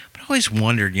it. But I always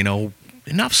wondered, Enuff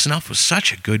Z'Nuff was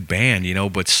such a good band,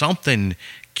 but something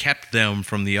kept them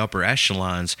from the upper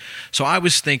echelons. So I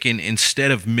was thinking,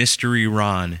 instead of Mystery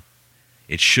Ron,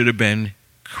 it should have been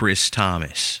Chris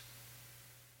Thomas.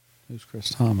 Who's Chris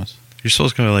Thomas? You're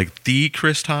supposed to go like, the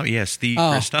Chris Thomas? Yes, the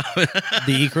Chris Thomas.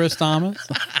 The Chris Thomas?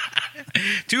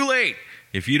 Too late.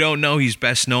 If you don't know, he's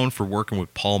best known for working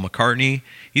with Paul McCartney.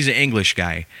 He's an English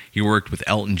guy. He worked with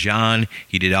Elton John.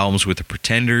 He did albums with the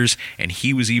Pretenders. And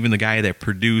he was even the guy that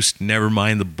produced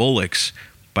Nevermind the Bollocks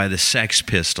by the Sex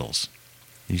Pistols.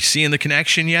 You seeing the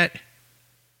connection yet?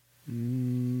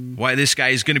 Why this guy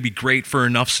is going to be great for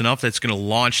Enuff Z'Nuff, that's going to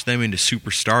launch them into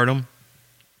superstardom?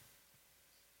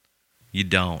 You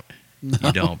don't. No.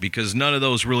 You don't, because none of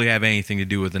those really have anything to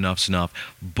do with Enuff Z'Nuff.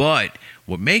 But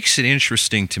what makes it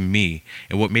interesting to me,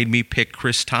 and what made me pick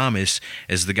Chris Thomas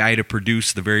as the guy to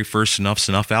produce the very first Enuff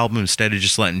Z'Nuff album instead of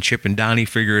just letting Chip and Donnie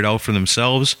figure it out for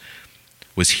themselves,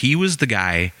 was he was the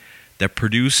guy that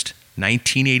produced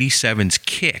 1987's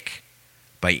Kick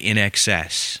by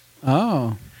INXS.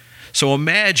 Oh. So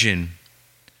imagine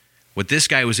what this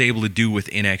guy was able to do with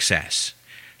INXS.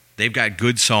 They've got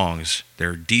good songs.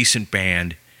 They're a decent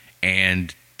band.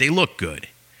 And they look good.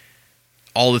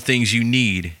 All the things you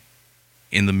need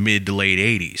in the mid to late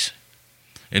 80s.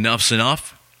 Enuff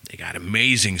Z'Nuff, they got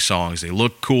amazing songs. They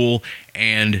look cool,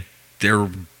 and they're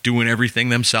doing everything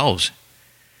themselves.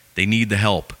 They need the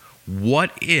help.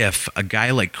 What if a guy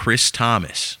like Chris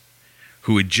Thomas,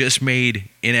 who had just made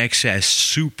INXS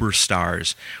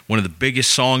Superstars, one of the biggest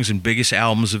songs and biggest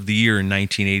albums of the year in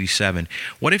 1987,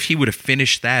 what if he would have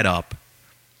finished that up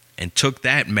and took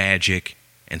that magic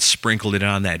and sprinkled it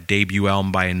on that debut album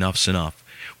by Enuff Z'Nuff?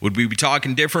 Would we be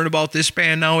talking different about this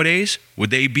band nowadays?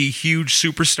 Would they be huge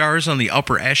superstars on the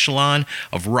upper echelon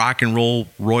of rock and roll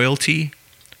royalty?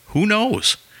 Who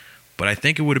knows? But I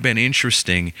think it would have been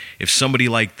interesting if somebody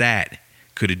like that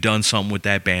could have done something with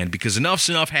that band, because Enuff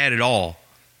Z'Nuff had it all,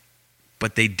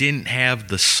 but they didn't have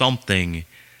the something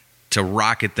to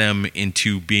rocket them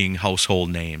into being household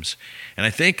names. And I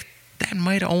think that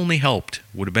might have only helped,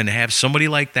 would have been to have somebody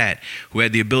like that who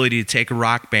had the ability to take a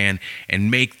rock band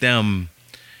and make them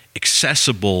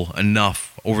accessible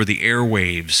enough over the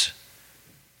airwaves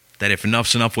that if Enuff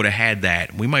Z'Nuff would have had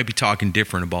that, we might be talking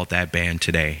different about that band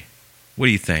today. What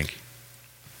do you think?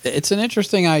 It's an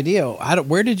interesting idea.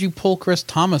 Where did you pull Chris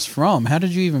Thomas from? How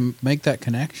did you even make that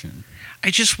connection? I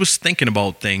just was thinking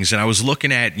about things, and I was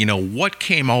looking at, what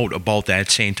came out about that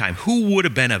same time. Who would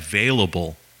have been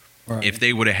available if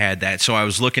they would have had that? So I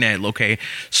was looking at, okay,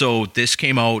 so this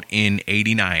came out in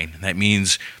 89. That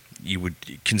means you would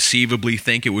conceivably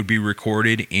think it would be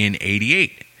recorded in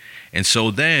 88. And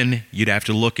so then you'd have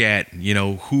to look at,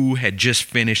 who had just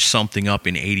finished something up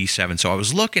in 87. So I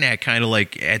was looking at kind of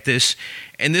like at this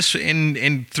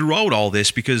and throughout all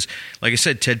this, because like I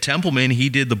said, Ted Templeman, he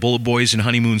did the Bullet Boys and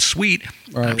Honeymoon Suite.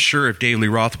 Right. I'm sure if Dave Lee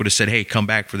Roth would have said, hey, come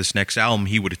back for this next album,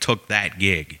 he would have took that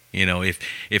gig.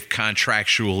 If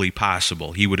contractually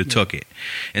possible, he would have took it.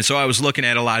 And so I was looking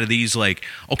at a lot of these like,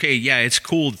 okay, yeah, it's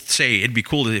cool to say, it'd be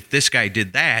cool if this guy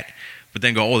did that, but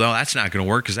then go, oh, no, that's not going to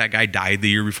work because that guy died the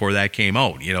year before that came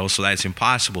out, so that's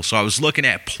impossible. So I was looking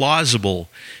at plausible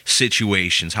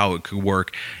situations, how it could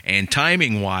work. And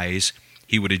timing-wise,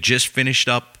 he would have just finished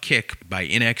up Kick by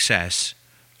INXS,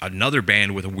 another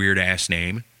band with a weird-ass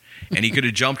name, and he could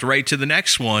have jumped right to the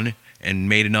next one and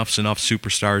made Enuff Z'Nuff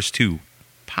Superstars too.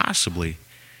 Possibly.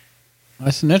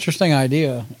 That's an interesting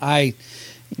idea.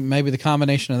 Maybe the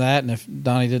combination of that, and if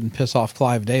Donnie didn't piss off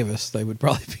Clive Davis, they would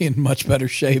probably be in much better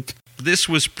shape. This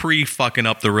was pre-fucking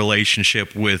up the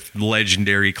relationship with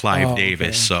legendary Clive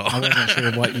Davis. Okay. So I wasn't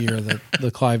sure what year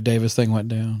the Clive Davis thing went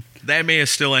down. That may have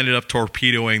still ended up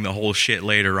torpedoing the whole shit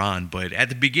later on, but at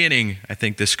the beginning, I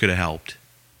think this could have helped.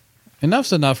 Enuff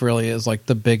Z'Nuff really is like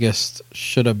the biggest,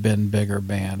 should have been bigger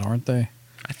band, aren't they?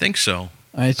 I think so.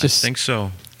 I think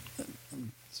so.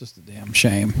 It's just a damn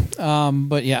shame.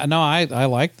 But yeah, no, I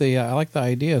like the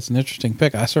idea. It's an interesting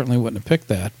pick. I certainly wouldn't have picked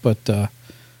that, but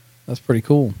that's pretty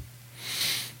cool.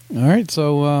 All right,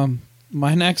 so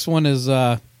my next one is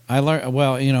I learned,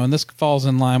 and this falls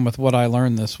in line with what I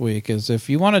learned this week, is if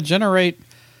you want to generate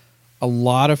a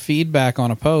lot of feedback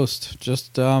on a post,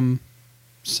 just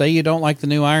say you don't like the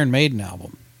new Iron Maiden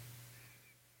album.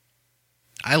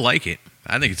 I like it.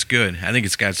 I think it's good. I think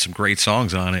it's got some great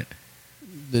songs on it.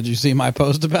 Did you see my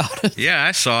post about it? Yeah,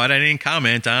 I saw it. I didn't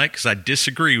comment on it because I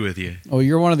disagree with you. Well,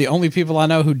 you're one of the only people I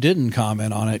know who didn't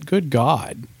comment on it. Good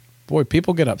God. Boy,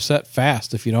 people get upset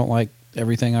fast if you don't like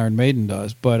everything Iron Maiden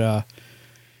does. But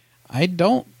I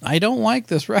don't like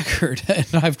this record. And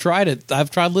I've tried it.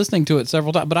 I've tried listening to it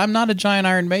several times. But I'm not a giant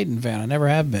Iron Maiden fan. I never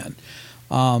have been.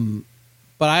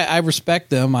 But I respect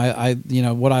them. I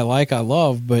what I like, I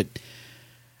love. But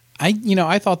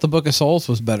I thought the Book of Souls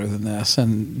was better than this,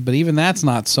 but even that's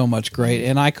not so much great.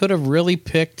 And I could have really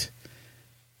picked.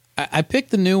 I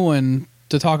picked the new one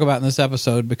to talk about in this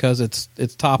episode because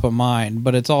it's top of mind,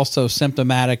 but it's also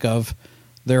symptomatic of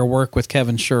their work with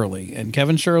Kevin Shirley, and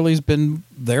Kevin Shirley's been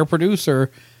their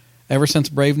producer ever since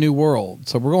Brave New World.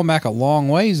 So we're going back a long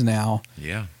ways now.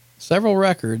 Yeah, several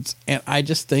records, and I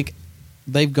just think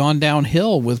they've gone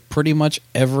downhill with pretty much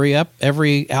every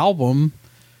album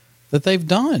that they've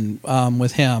done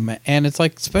with him. And it's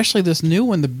like, especially this new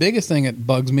one, the biggest thing that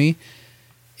bugs me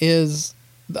is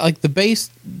like the bass.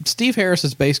 Steve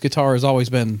Harris's bass guitar has always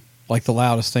been like the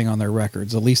loudest thing on their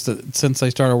records, at least since they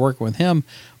started working with him.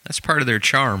 That's part of their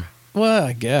charm. Well,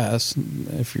 I guess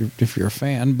if you're a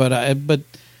fan, but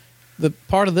the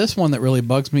part of this one that really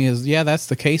bugs me is, yeah, that's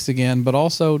the case again, but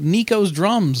also Nico's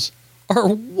drums are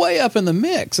way up in the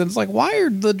mix. And it's like, why are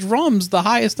the drums the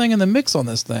highest thing in the mix on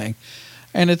this thing?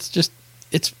 And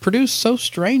it's produced so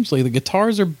strangely. The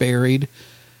guitars are buried.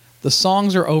 The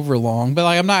songs are overlong. But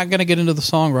I'm not going to get into the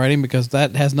songwriting because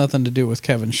that has nothing to do with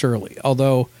Kevin Shirley.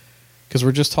 Although, because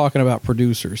we're just talking about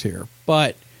producers here.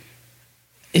 But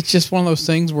it's just one of those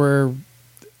things where,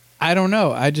 I don't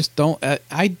know. I just don't.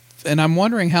 And I'm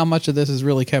wondering how much of this is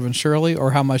really Kevin Shirley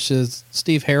or how much is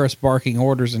Steve Harris barking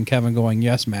orders and Kevin going,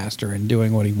 yes, master, and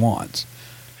doing what he wants.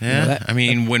 Yeah,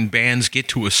 when bands get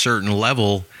to a certain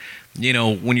level,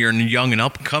 when you're a young and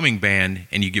up-and-coming band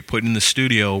and you get put in the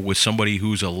studio with somebody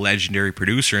who's a legendary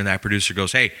producer and that producer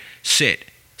goes, hey, sit,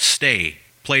 stay,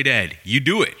 play dead, you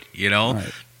do it,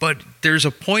 Right. But there's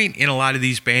a point in a lot of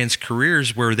these bands'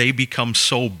 careers where they become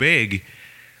so big,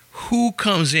 who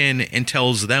comes in and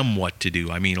tells them what to do?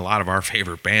 I mean, a lot of our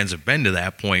favorite bands have been to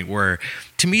that point where,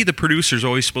 to me, the producer's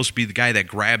always supposed to be the guy that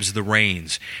grabs the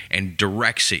reins and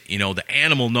directs it. The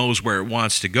animal knows where it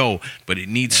wants to go, but it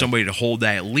needs somebody to hold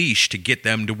that leash to get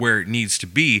them to where it needs to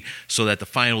be so that the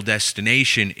final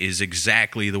destination is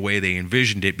exactly the way they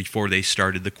envisioned it before they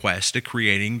started the quest of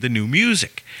creating the new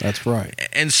music. That's right.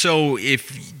 And so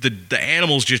if the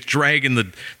animal's just dragging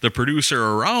the producer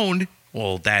around,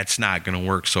 well, that's not going to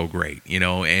work so great,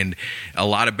 and a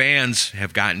lot of bands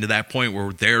have gotten to that point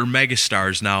where they're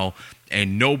megastars now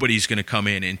and nobody's going to come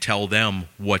in and tell them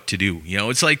what to do.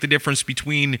 It's like the difference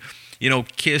between,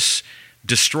 Kiss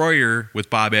Destroyer with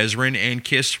Bob Ezrin and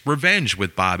Kiss Revenge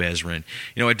with Bob Ezrin.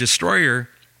 At Destroyer,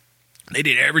 they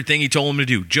did everything he told them to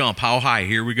do. Jump, how high?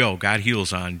 Here we go. Got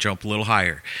heels on. Jump a little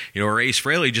higher. Or Ace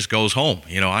Frehley just goes home.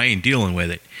 I ain't dealing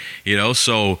with it.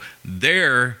 So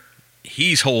there,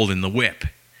 he's holding the whip.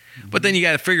 But then you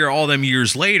got to figure all them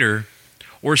years later,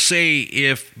 or say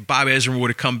if Bob Ezrin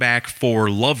would have come back for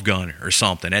Love Gun or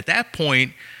something, at that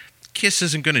point, Kiss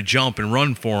isn't going to jump and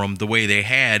run for them the way they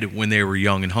had when they were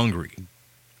young and hungry.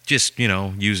 Just,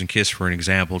 using Kiss for an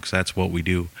example, because that's what we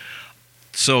do.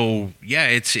 So, yeah,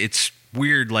 it's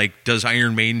weird. Like, does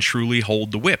Iron Maiden truly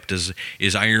hold the whip?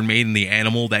 Is Iron Maiden the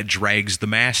animal that drags the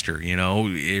master,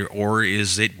 or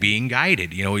is it being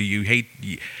guided?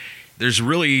 There's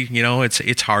really,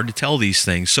 it's hard to tell these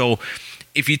things. So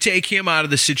if you take him out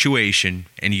of the situation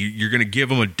and you're going to give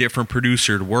him a different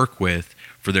producer to work with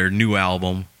for their new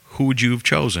album, who would you have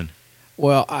chosen?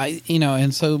 Well,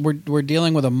 and so we're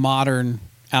dealing with a modern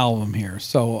album here.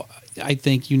 So I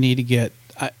think you need to get,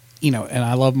 and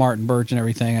I love Martin Birch and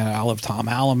everything, and I love Tom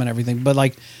Hallam and everything, but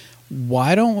like,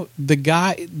 why don't the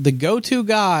go-to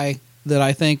guy that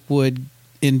I think would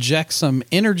inject some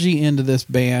energy into this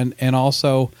band and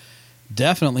also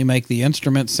definitely make the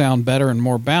instruments sound better and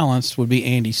more balanced would be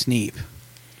Andy Sneap,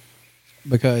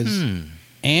 because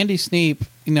Andy Sneap,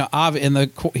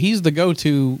 he's the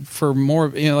go-to for more,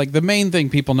 like the main thing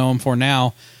people know him for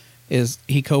now is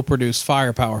he co-produced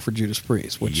Firepower for Judas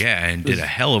Priest, which did a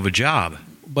hell of a job.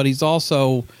 But he's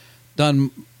also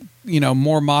done,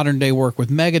 more modern day work with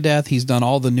Megadeth. He's done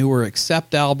all the newer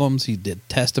Accept albums. He did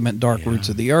Testament, Dark Roots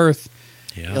of the Earth.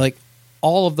 Yeah. Like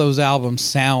all of those albums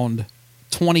sound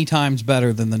 20 times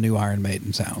better than the new Iron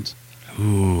Maiden sounds.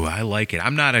 Ooh, I like it.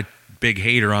 I'm not a big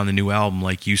hater on the new album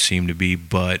like you seem to be,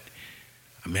 but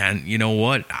man, you know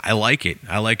what? I like it.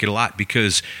 I like it a lot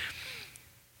because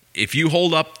if you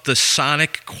hold up the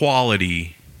sonic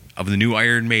quality of the new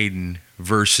Iron Maiden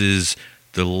versus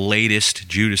the latest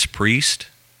Judas Priest,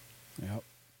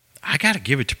 I got to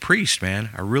give it to Priest, man.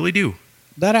 I really do.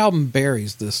 That album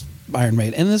buries this Iron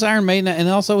Maiden. And this Iron Maiden, and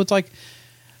also it's like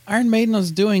Iron Maiden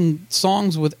is doing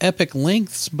songs with epic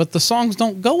lengths, but the songs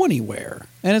don't go anywhere.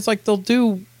 And it's like they'll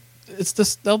do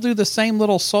the same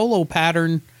little solo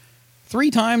pattern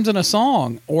 3 times in a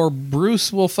song, or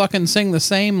Bruce will fucking sing the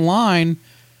same line,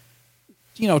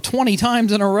 20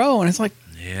 times in a row. And it's like,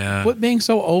 yeah, quit being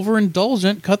so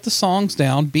overindulgent, cut the songs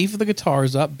down, beef the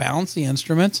guitars up, balance the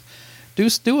instruments,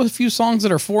 do a few songs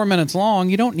that are 4 minutes long.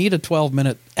 You don't need a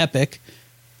 12-minute epic.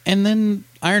 And then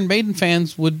Iron Maiden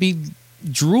fans would be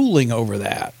drooling over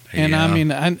that. And yeah. I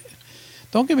mean,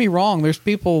 don't get me wrong. There's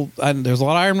there's a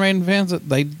lot of Iron Maiden fans that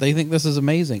they think this is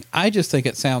amazing. I just think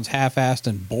it sounds half-assed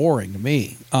and boring to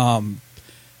me. And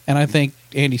I think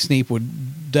Andy Sneap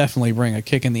would definitely bring a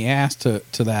kick in the ass to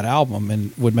that album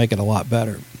and would make it a lot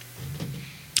better.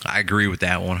 I agree with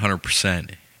that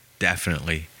 100%.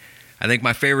 Definitely. I think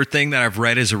my favorite thing that I've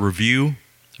read as a review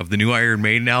of the new Iron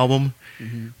Maiden album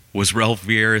was Ralph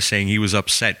Vieira saying he was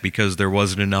upset because there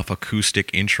wasn't enough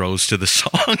acoustic intros to the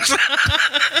songs.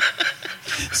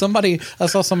 I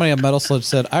saw somebody on Metal Sludge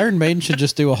said Iron Maiden should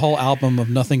just do a whole album of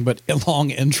nothing but long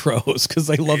intros because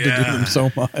they love to do them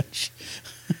so much.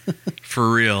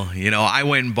 For real. I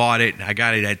went and bought it. I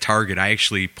got it at Target. I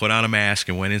actually put on a mask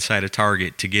and went inside a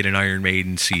Target to get an Iron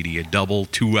Maiden CD, a double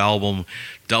album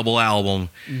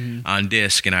on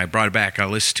disc, and I brought it back. I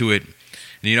listened to it.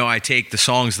 And, I take the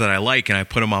songs that I like and I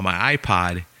put them on my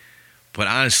iPod. But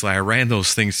honestly, I ran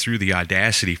those things through the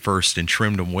Audacity first and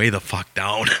trimmed them way the fuck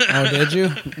down. Oh, did you?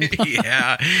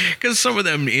 Yeah, because some of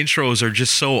them intros are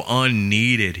just so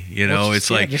unneeded.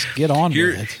 Just get on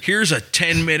with it. Here's a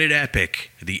 10-minute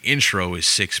epic. The intro is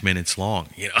 6 minutes long.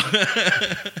 Yeah.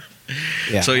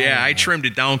 So yeah, I trimmed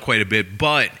it down quite a bit,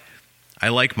 but I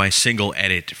like my single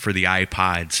edit for the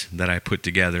iPods that I put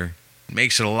together. It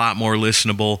makes it a lot more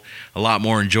listenable, a lot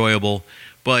more enjoyable.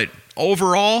 But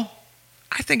overall,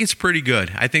 I think it's pretty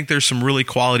good. I think there's some really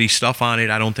quality stuff on it.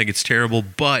 I don't think it's terrible,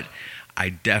 but I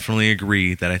definitely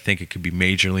agree that I think it could be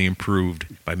majorly improved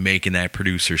by making that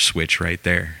producer switch right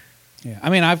there. Yeah, I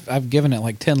mean, I've given it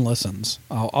like 10 listens.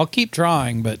 I'll keep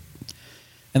trying,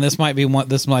 and this might be one.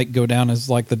 This might go down as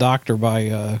like The Doctor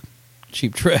by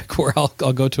Cheap Trick, where I'll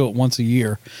go to it once a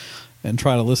year and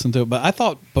try to listen to it. But I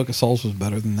thought Book of Souls was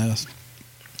better than this.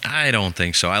 I don't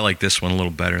think so. I like this one a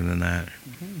little better than that.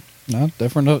 No,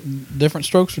 different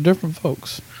strokes for different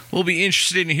folks. We'll be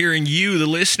interested in hearing you, the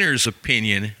listener's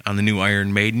opinion on the new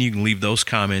Iron Maiden. You can leave those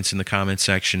comments in the comment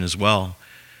section as well.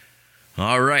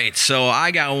 All right, so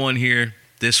I got one here.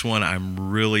 This one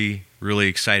I'm really, really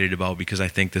excited about because I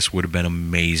think this would have been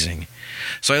amazing.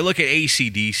 So I look at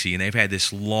AC/DC, and they've had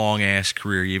this long-ass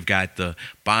career. You've got the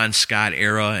Bon Scott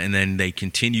era, and then they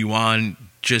continue on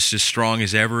just as strong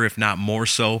as ever, if not more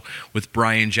so, with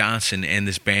Brian Johnson. And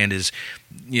this band is,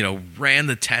 ran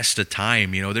the test of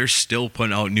time. They're still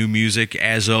putting out new music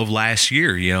as of last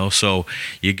year, So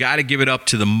you got to give it up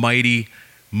to the mighty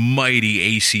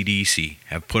AC/DC.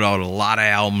 Have put out a lot of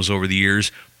albums over the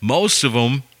years. Most of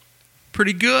them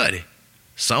pretty good.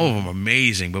 Some of them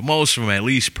amazing, but most of them at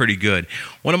least pretty good.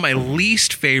 One of my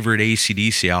least favorite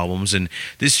AC/DC albums, and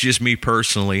this is just me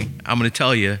personally, I'm going to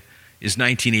tell you, is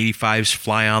 1985's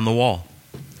Fly on the Wall.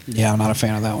 Yeah, I'm not a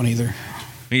fan of that one either.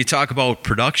 When you talk about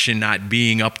production not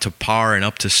being up to par and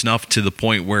up to snuff to the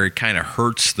point where it kind of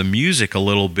hurts the music a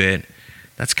little bit,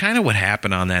 that's kind of what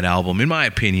happened on that album, in my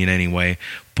opinion anyway.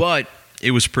 But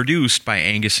it was produced by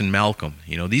Angus and Malcolm.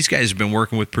 These guys have been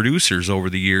working with producers over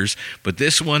the years, but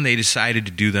this one they decided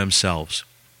to do themselves.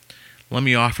 Let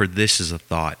me offer this as a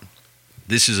thought.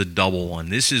 This is a double one.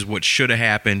 This is what should have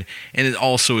happened, and it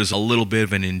also is a little bit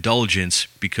of an indulgence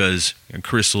because, and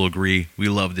Chris will agree, we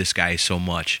love this guy so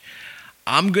much.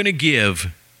 I'm going to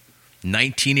give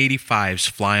 1985's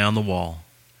Fly on the Wall,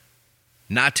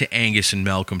 not to Angus and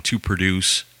Malcolm to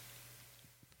produce,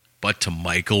 but to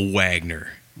Michael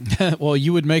Wagner. Well,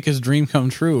 you would make his dream come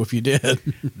true if you did.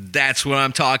 That's what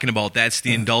I'm talking about. That's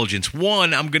the indulgence.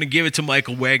 One, I'm going to give it to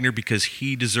Michael Wagner because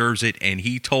he deserves it, and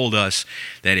he told us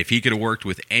that if he could have worked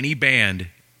with any band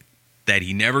that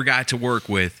he never got to work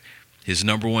with, his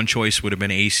number one choice would have been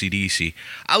AC/DC.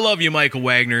 I love you, Michael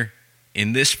Wagner.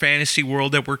 In this fantasy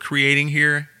world that we're creating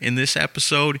here in this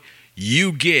episode,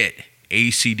 you get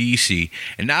AC/DC.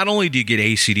 And not only do you get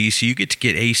AC/DC, you get to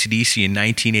get AC/DC in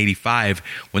 1985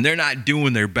 when they're not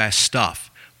doing their best stuff,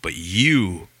 but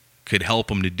you could help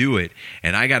them to do it.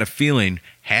 And I got a feeling,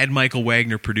 had Michael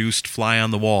Wagner produced Fly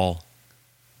on the Wall,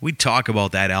 we'd talk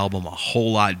about that album a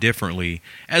whole lot differently,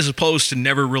 as opposed to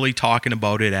never really talking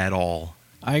about it at all.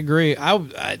 I agree.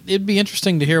 It'd be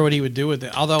interesting to hear what he would do with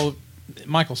it. Although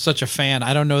Michael's such a fan.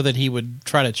 I don't know that he would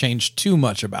try to change too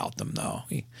much about them, though.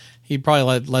 He'd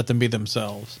probably let them be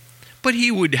themselves. But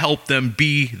he would help them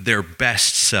be their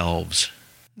best selves.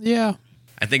 Yeah.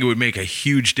 I think it would make a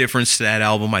huge difference to that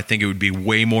album. I think it would be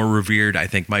way more revered. I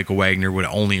think Michael Wagner would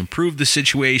only improve the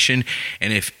situation.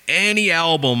 And if any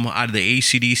album out of the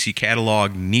AC/DC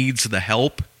catalog needs the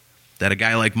help that a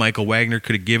guy like Michael Wagner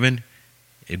could have given,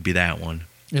 it'd be that one.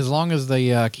 As long as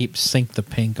they keep Sink the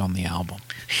Pink on the album.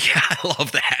 Yeah, I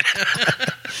love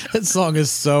that. That song is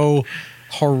so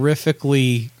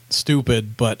horrifically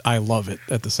stupid, but I love it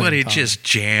at the same time. But it just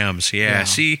jams, yeah.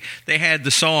 See, they had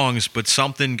the songs, but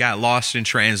something got lost in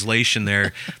translation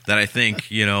there that I think,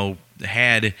 you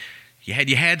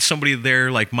had somebody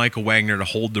there like Michael Wagner to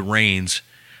hold the reins.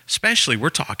 Especially, we're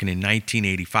talking in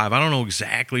 1985. I don't know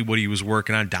exactly what he was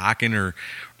working on, Dokken or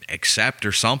Accept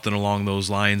or something along those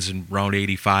lines in around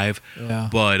 85. Yeah.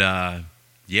 But, I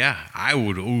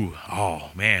would,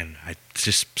 I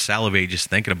just salivate just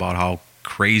thinking about how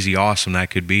crazy awesome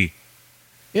that could be.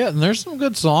 Yeah, and there's some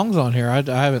good songs on here. I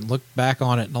haven't looked back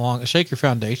on it in a long. Shake Your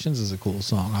Foundations is a cool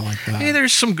song. I like that. Hey,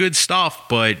 there's some good stuff,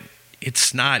 but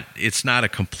it's not a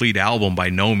complete album by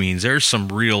no means. There's some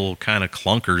real kind of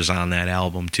clunkers on that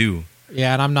album too.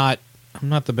 Yeah, and I'm not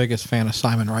the biggest fan of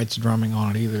Simon Wright's drumming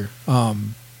on it either.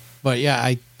 But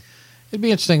yeah, it'd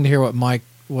be interesting to hear what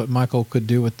Michael could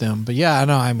do with them. But yeah, I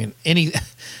know. I mean,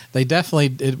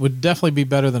 it would definitely be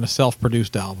better than a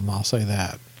self-produced album. I'll say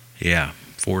that. Yeah,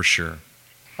 for sure.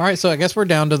 All right, so I guess we're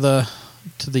down to the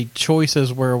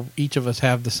choices where each of us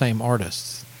have the same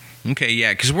artists. Okay,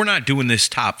 yeah, because we're not doing this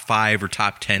top 5 or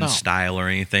top 10 style or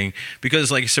anything.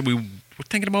 Because, like I said, we're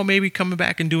thinking about maybe coming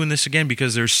back and doing this again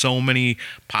because there's so many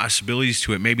possibilities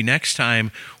to it. Maybe next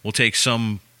time we'll take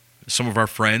some of our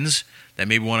friends that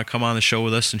maybe want to come on the show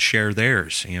with us and share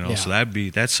theirs, So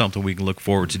that's something we can look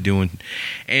forward to doing.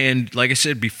 And like I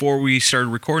said, before we started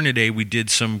recording today, we did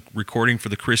some recording for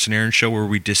the Chris and Aaron show where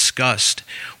we discussed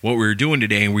what we were doing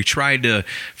today, and we tried to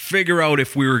figure out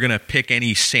if we were going to pick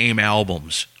any same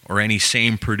albums or any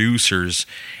same producers.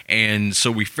 And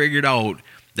so we figured out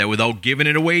that without giving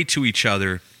it away to each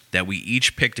other, that we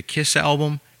each picked a Kiss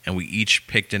album and we each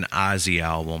picked an Ozzy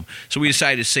album. So we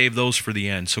decided to save those for the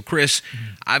end. So, Chris,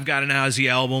 I've got an Ozzy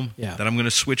album that I'm going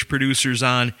to switch producers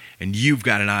on, and you've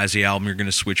got an Ozzy album you're going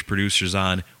to switch producers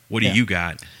on. What do you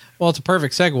got? Well, it's a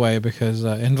perfect segue because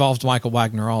it involves Michael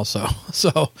Wagner also.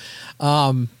 So,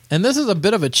 and this is a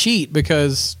bit of a cheat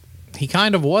because he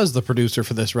kind of was the producer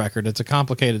for this record. It's a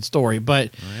complicated story.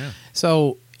 But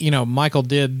so, Michael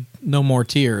did No More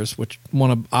Tears, which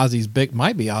might be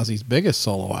Ozzy's biggest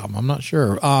solo album. I'm not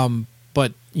sure.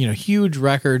 But, huge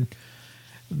record.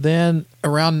 Then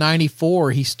around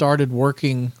 94, he started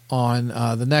working on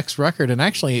the next record. And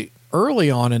actually,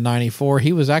 early on in 94,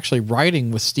 he was actually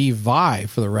writing with Steve Vai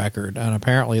for the record. And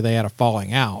apparently they had a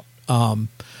falling out.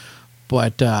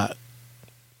 But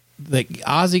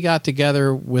Ozzy got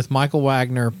together with Michael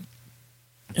Wagner,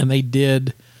 and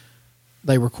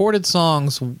they recorded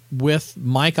songs with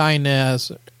Mike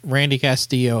Inez, Randy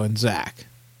Castillo, and Zach,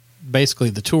 basically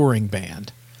the touring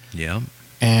band. Yeah.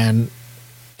 And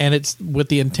it's with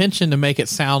the intention to make it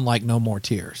sound like No More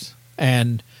Tears.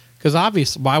 And because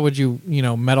obviously, why would you,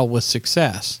 meddle with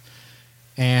success?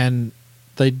 And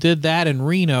they did that in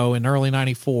Reno in early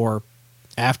 94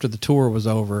 after the tour was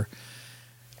over.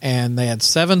 And they had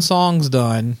 7 songs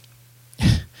done.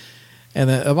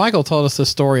 And Michael told us this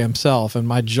story himself, and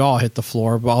my jaw hit the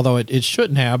floor, although it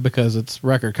shouldn't have because it's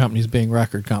record companies being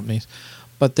record companies.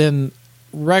 But then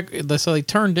so they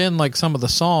turned in like some of the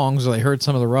songs, or they heard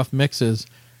some of the rough mixes,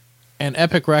 and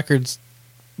Epic Records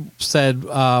said,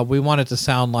 we want it to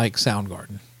sound like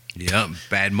Soundgarden. Yeah,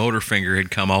 Bad Motorfinger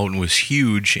had come out and was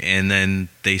huge, and then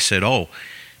they said,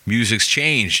 music's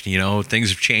changed. Things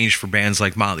have changed for bands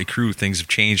like Motley Crue. Things have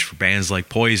changed for bands like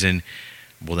Poison.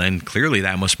 Well, then clearly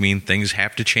that must mean things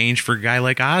have to change for a guy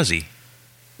like Ozzy.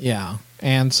 Yeah,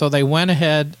 and so they went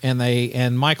ahead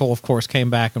and Michael, of course,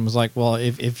 came back and was like, "Well,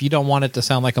 if you don't want it to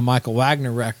sound like a Michael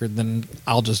Wagner record, then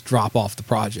I'll just drop off the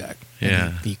project."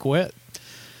 And he quit.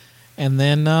 And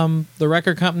then the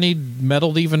record company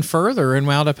meddled even further and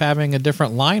wound up having a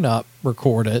different lineup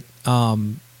record it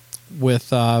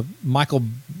with Michael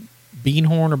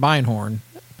Beinhorn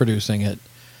producing it,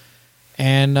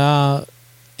 and.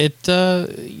 I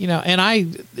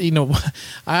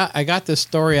got this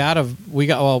story out of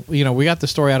the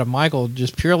story out of Michael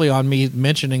just purely on me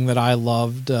mentioning that I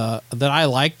liked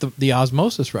the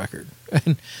Osmosis record,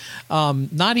 and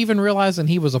not even realizing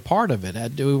he was a part of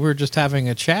it. We were just having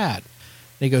a chat. And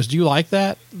he goes, "Do you like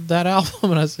that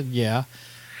album?" And I said, "Yeah."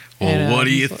 Well, what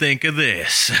do you think of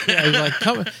this? Yeah, he's like,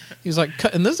 come. He's like,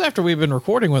 and this is after we've been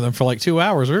recording with him for like 2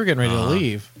 hours. We were getting ready to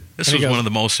leave. This was one of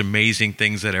the most amazing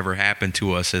things that ever happened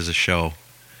to us as a show.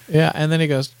 Yeah, and then he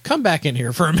goes, come back in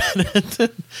here for a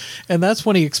minute. And that's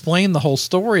when he explained the whole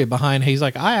story behind. He's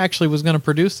like, I actually was going to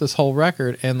produce this whole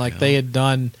record, and like they had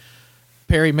done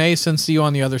Perry Mason, See You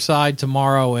on the Other Side,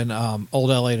 Tomorrow, and Old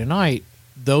LA Tonight.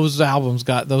 Those songs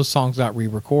got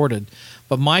re-recorded.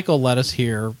 But Michael let us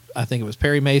hear, I think it was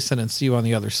Perry Mason and See You on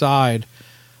the Other Side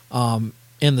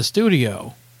in the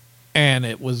studio. And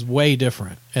it was way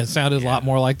different. It sounded a lot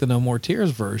more like the No More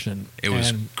Tears version. It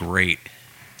was great.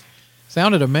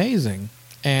 Sounded amazing.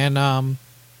 And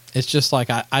it's just like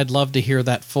I'd love to hear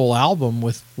that full album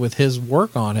with his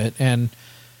work on it. And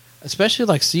especially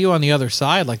like See You on the Other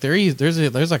Side, like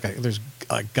there's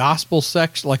a gospel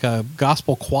section, like a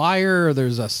gospel choir.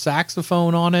 There's a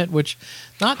saxophone on it, which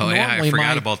normally. I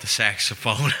forgot about the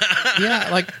saxophone. Yeah,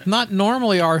 like not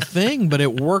normally our thing, but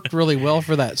it worked really well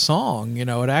for that song. You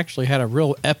know, it actually had a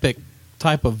real epic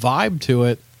type of vibe to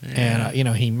it. Yeah.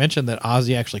 And he mentioned that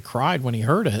Ozzy actually cried when he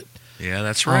heard it. Yeah,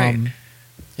 that's right.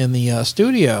 In the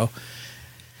studio.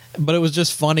 But it was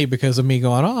just funny because of me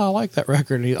going, I like that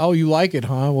record. And you like it,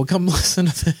 huh? Well, come listen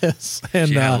to this.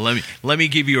 And let me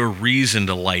give you a reason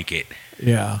to like it.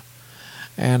 Yeah.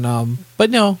 And but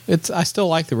no, I still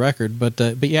like the record. But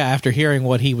yeah, after hearing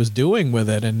what he was doing with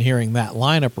it and hearing that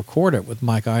lineup record it with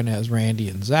Mike Inez, Randy,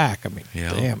 and Zach, I mean,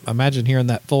 damn! Imagine hearing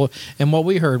that full. And what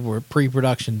we heard were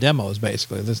pre-production demos,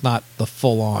 basically. There's not the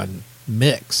full-on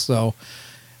mix, so.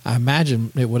 I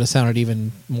imagine it would have sounded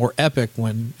even more epic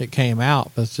when it came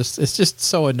out, but it's just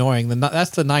so annoying. That's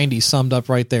the 90s summed up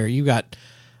right there. You got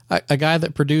a guy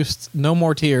that produced No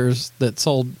More Tears that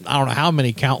sold I don't know how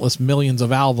many countless millions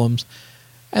of albums,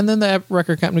 and then the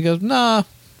record company goes, nah,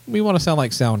 we want to sound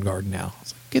like Soundgarden now.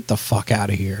 It's like, get the fuck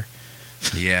out of here.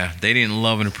 Yeah, they didn't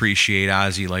love and appreciate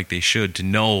Ozzy like they should to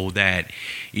know that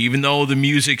even though the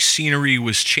music scenery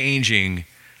was changing,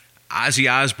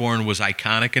 Ozzy Osbourne was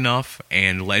iconic enough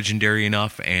and legendary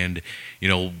enough and,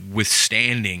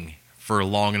 withstanding for a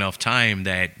long enough time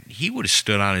that he would have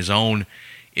stood on his own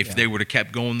if they would have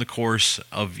kept going the course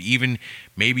of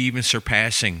maybe even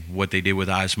surpassing what they did with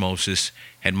Osmosis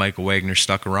had Michael Wagner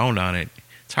stuck around on it.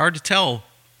 It's hard to tell,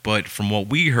 but from what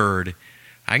we heard,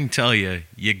 I can tell you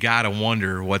got to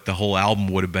wonder what the whole album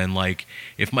would have been like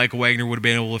if Michael Wagner would have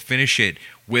been able to finish it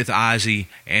with Ozzy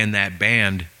and that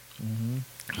band. Mm-hmm.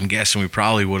 I'm guessing we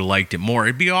probably would have liked it more.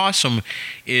 It'd be awesome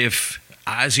if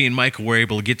Ozzy and Michael were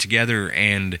able to get together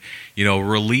and,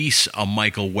 release a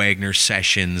Michael Wagner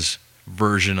Sessions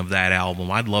version of that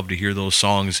album. I'd love to hear those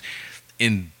songs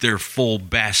in their full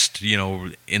best,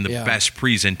 in the best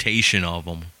presentation of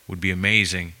them. Would be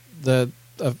amazing.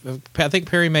 I think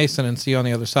Perry Mason and See You on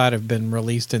the Other Side have been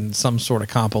released in some sort of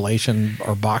compilation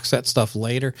or box set stuff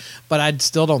later, but I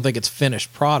still don't think it's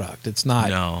finished product. It's not.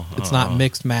 No, it's not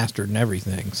mixed, mastered, and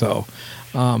everything. So,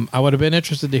 I would have been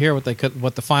interested to hear what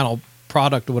the final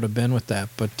product would have been with that.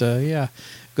 But yeah,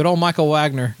 good old Michael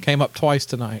Wagner came up twice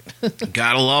tonight.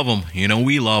 Gotta love him.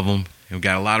 We love him. We've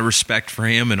got a lot of respect for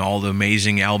him and all the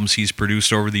amazing albums he's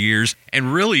produced over the years.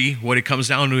 And really, what it comes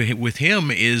down to with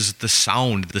him is the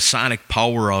sound, the sonic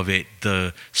power of it,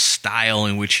 the style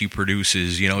in which he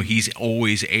produces. He's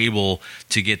always able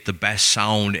to get the best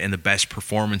sound and the best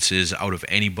performances out of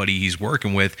anybody he's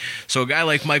working with. So a guy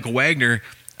like Michael Wagner,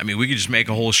 I mean, we could just make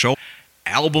a whole show.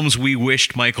 Albums we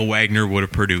wished Michael Wagner would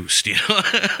have produced.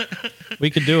 We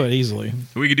could do it easily.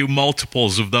 We could do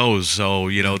multiples of those. So,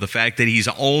 the fact that he's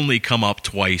only come up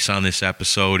twice on this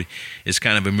episode is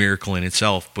kind of a miracle in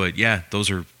itself. But yeah,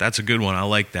 that's a good one. I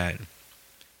like that.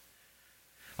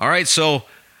 All right, so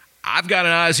I've got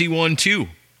an Ozzy one too,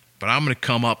 but I'm going to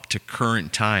come up to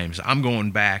current times. I'm going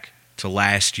back to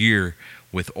last year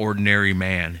with Ordinary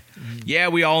Man. Yeah,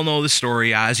 we all know the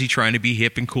story. Ozzy trying to be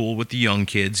hip and cool with the young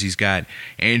kids. He's got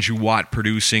Andrew Watt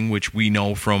producing, which we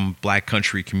know from Black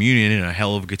Country Communion, and a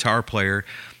hell of a guitar player.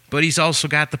 But he's also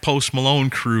got the Post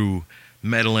Malone crew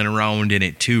meddling around in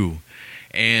it too.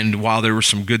 And while there were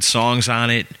some good songs on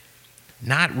it,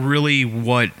 not really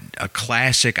what a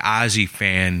classic Ozzy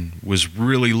fan was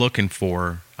really looking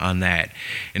for on that.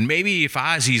 And maybe if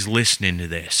Ozzy's listening to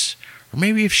this, or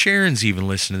maybe if Sharon's even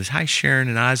listening to this. Hi, Sharon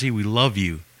and Ozzy, we love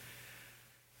you.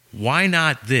 Why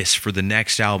not this for the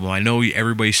next album? I know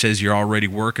everybody says you're already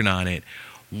working on it.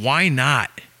 Why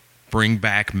not bring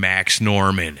back Max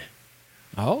Norman?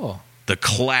 Oh. The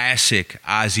classic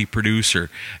Ozzy producer.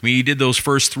 I mean, he did those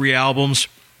first 3 albums.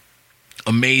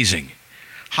 Amazing.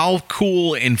 How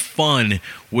cool and fun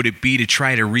would it be to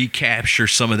try to recapture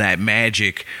some of that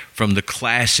magic from the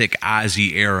classic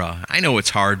Ozzy era? I know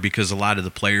it's hard because a lot of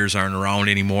the players aren't around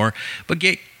anymore, but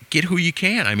get who you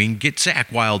can. I mean, get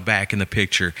Zakk Wylde back in the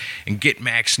picture and get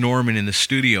Max Norman in the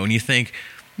studio. And you think,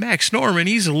 Max Norman,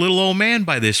 he's a little old man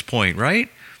by this point, right?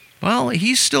 Well,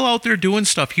 he's still out there doing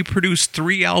stuff. He produced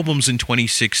 3 albums in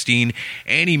 2016,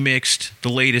 and he mixed the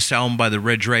latest album by the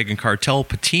Red Dragon Cartel,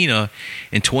 Patina,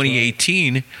 in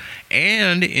 2018.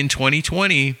 And in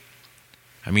 2020,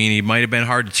 I mean, it might have been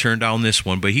hard to turn down this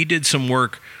one, but he did some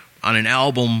work on an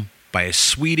album by a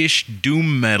Swedish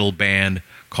doom metal band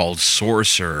called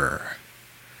Sorcerer.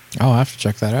 Oh, I have to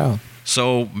check that out.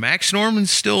 So Max Norman's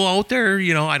still out there.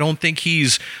 You know, I don't think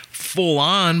he's full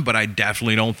on, but I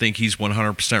definitely don't think he's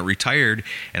 100% retired.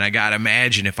 And I got to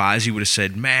imagine if Ozzy would have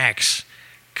said, Max,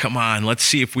 come on, let's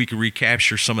see if we can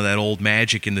recapture some of that old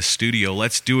magic in the studio.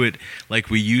 Let's do it like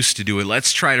we used to do it.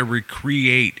 Let's try to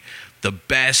recreate the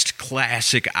best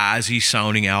classic Ozzy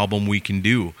sounding album we can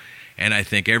do. And I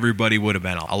think everybody would have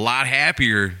been a lot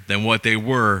happier than what they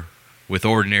were with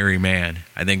Ordinary Man.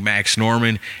 I think Max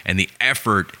Norman and the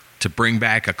effort to bring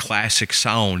back a classic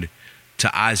sound to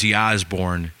Ozzy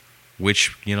Osbourne,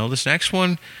 which, you know, this next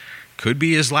one could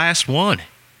be his last one.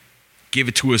 Give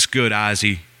it to us good,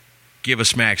 Ozzy. Give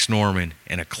us Max Norman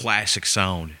and a classic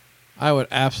sound. I would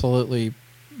absolutely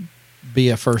be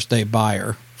a first-day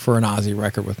buyer for an Ozzy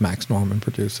record with Max Norman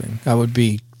producing. I would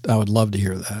love to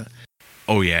hear that.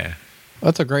 Oh, yeah.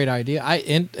 That's a great idea.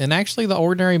 And actually the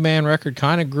Ordinary Man record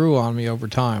kind of grew on me over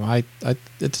time.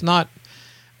 It's not...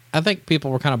 I think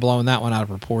people were kind of blowing that one out of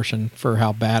proportion for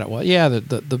how bad it was. Yeah,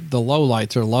 the low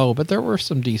lights are low, but there were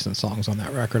some decent songs on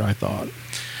that record, I thought.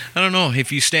 I don't know.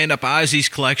 If you stand up Ozzy's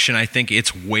collection, I think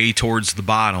it's way towards the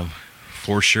bottom,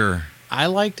 for sure. I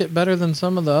liked it better than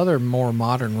some of the other more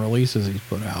modern releases he's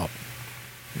put out.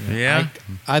 Yeah.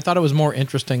 I thought it was more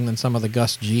interesting than some of the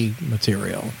Gus G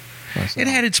material. It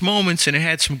had its moments, and it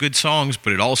had some good songs,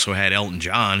 but it also had Elton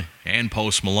John and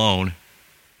Post Malone.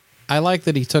 I like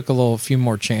that he took a few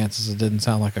more chances. It didn't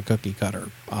sound like a cookie cutter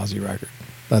Ozzy record.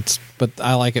 But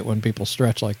I like it when people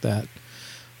stretch like that.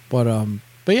 But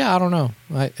yeah, I don't know.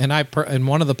 And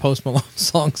one of the Post Malone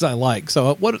songs I like.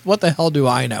 So what the hell do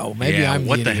I know? Maybe I'm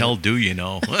what the hell do you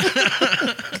know?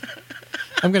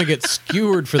 I'm gonna get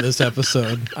skewered for this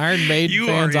episode. Iron Maiden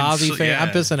fans, Ozzy fans. Yeah. I'm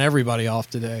pissing everybody off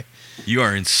today. You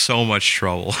are in so much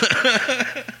trouble.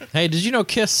 Hey, did you know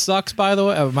Kiss sucks? By the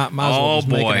way, oh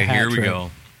boy, here we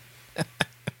go.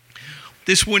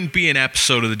 This wouldn't be an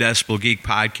episode of the Decibel Geek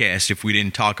podcast if we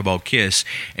didn't talk about Kiss.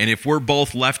 And if we're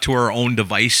both left to our own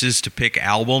devices to pick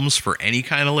albums for any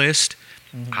kind of list,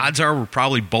 odds are we're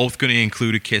probably both going to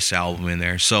include a Kiss album in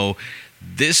there. So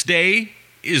this day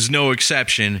is no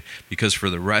exception, because for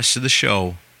the rest of the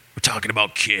show, we're talking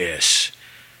about Kiss.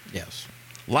 Yes.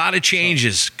 A lot of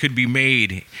changes could be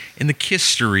made in the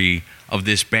history of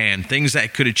this band. Things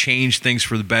that could have changed things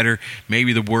for the better,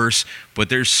 maybe the worse, but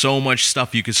there's so much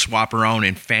stuff you could swap around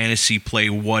and fantasy play.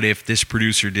 What if this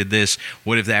producer did this?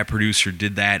 What if that producer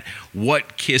did that?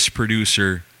 What Kiss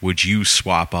producer would you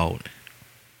swap out?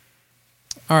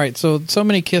 All right, so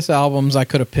many Kiss albums I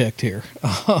could have picked here.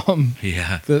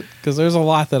 Yeah. Because there's a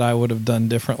lot that I would have done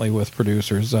differently with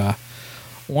producers.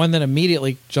 One that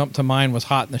immediately jumped to mind was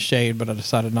Hot in the Shade, but I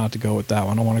decided not to go with that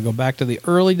one. I want to go back to the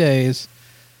early days.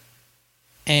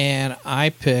 And I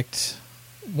picked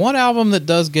one album that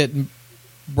does get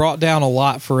brought down a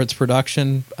lot for its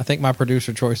production. I think my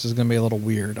producer choice is going to be a little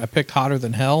weird. I picked Hotter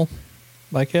Than Hell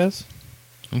by Kiss.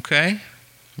 Okay.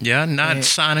 Yeah, not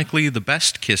sonically the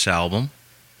best Kiss album.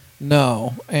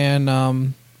 No.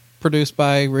 And produced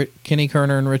by Kenny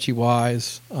Kerner and Richie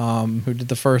Wise, who did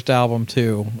the first album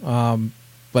too.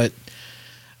 But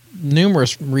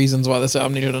numerous reasons why this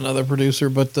album needed another producer.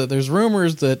 But there's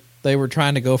rumors that they were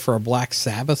trying to go for a Black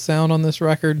Sabbath sound on this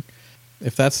record.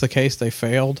 If that's the case, they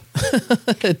failed.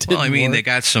 Well, I mean, they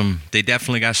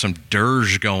definitely got some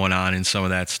dirge going on in some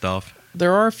of that stuff.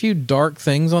 There are a few dark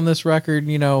things on this record,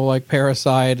 you know, like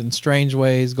Parasite and Strange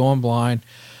Ways, Going Blind.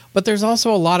 But there's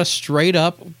also a lot of straight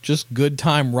up, just good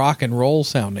time rock and roll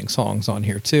sounding songs on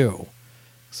here too.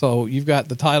 So you've got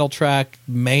the title track,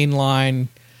 Mainline,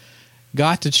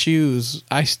 Got to Choose.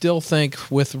 I still think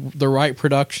with the right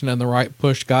production and the right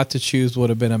push, Got to Choose would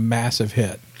have been a massive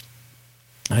hit.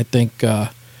 I think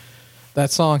that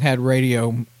song had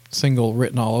radio single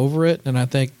written all over it. And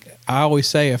I always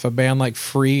say if a band like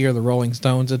Free or the Rolling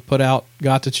Stones had put out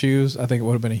Got to Choose, I think it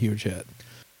would have been a huge hit.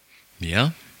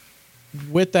 Yeah.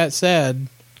 With that said,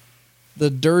 the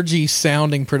dirgy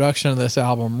sounding production of this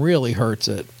album really hurts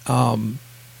it. And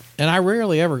and I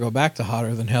rarely ever go back to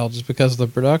Hotter Than Hell just because of the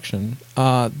production.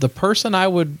 The person I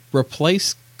would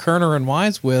replace Kerner and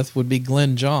Wise with would be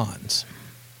Glenn Johns.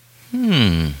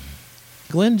 Glenn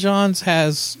Johns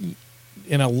has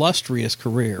an illustrious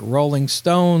career. Rolling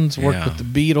Stones, worked with the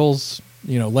Beatles,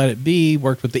 Let It Be,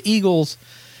 worked with the Eagles.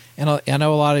 And I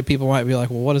know a lot of people might be like,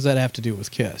 well, what does that have to do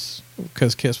with Kiss?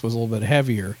 Because Kiss was a little bit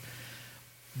heavier.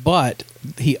 But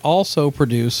he also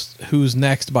produced Who's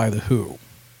Next by The Who.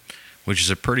 Which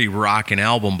is a pretty rockin'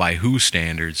 album by Who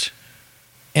standards.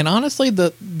 And honestly,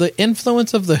 the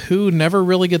influence of The Who never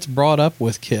really gets brought up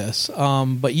with Kiss.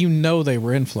 But they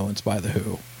were influenced by The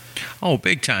Who. Oh,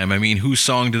 big time. I mean, whose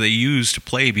song do they use to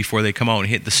play before they come out and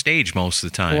hit the stage most of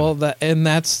the time? Well,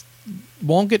 that's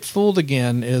Won't Get Fooled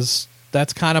Again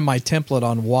that's kind of my template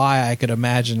on why I could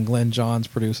imagine Glenn Johns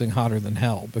producing Hotter Than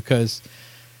Hell, because,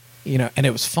 and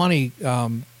it was funny.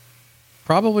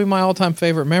 Probably my all-time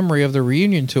favorite memory of the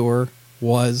reunion tour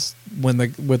was when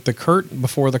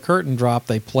before the curtain dropped,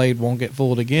 they played Won't Get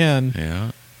Fooled Again.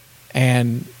 Yeah.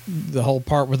 And the whole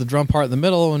part with the drum part in the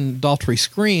middle and Daltrey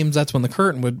screams, that's when the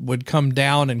curtain would come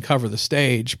down and cover the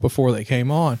stage before they came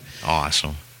on.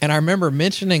 Awesome. And I remember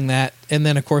mentioning that, and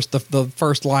then, of course, the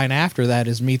first line after that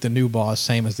is Meet the New Boss,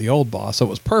 same as the old boss. So it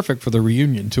was perfect for the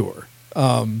reunion tour.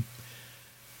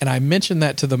 And I mentioned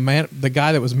that to the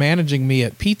guy that was managing me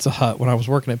at Pizza Hut when I was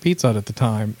working at Pizza Hut at the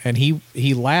time, and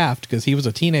he laughed because he was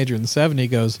a teenager in the 70s. He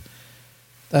goes,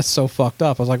 "That's so fucked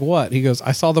up." I was like, "What?" He goes,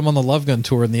 "I saw them on the Love Gun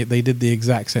tour, and they did the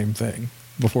exact same thing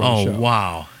before the show." Oh,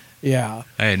 wow. Yeah.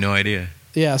 I had no idea.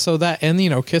 Yeah, so that, and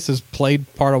Kiss has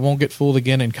played part of Won't Get Fooled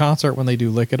Again in concert when they do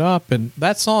Lick It Up, and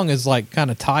that song is like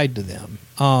kind of tied to them.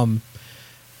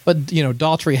 But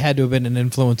Daltrey had to have been an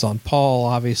influence on Paul,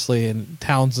 obviously, and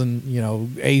Townsend,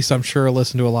 Ace, I'm sure,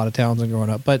 listened to a lot of Townsend growing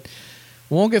up. But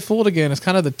Won't Get Fooled Again is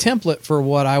kind of the template for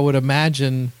what I would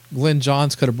imagine Glenn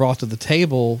Johns could have brought to the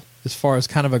table as far as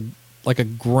kind of a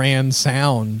grand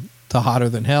sound to Hotter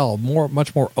Than Hell,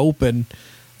 much more open,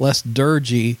 less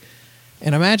dirgy.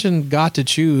 And imagine Got to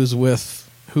Choose with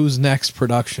Who's Next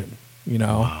production,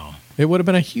 Wow. It would have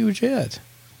been a huge hit.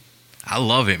 I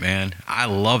love it, man. I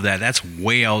love that. That's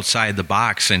way outside the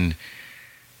box. And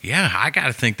yeah, I got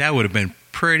to think that would have been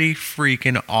pretty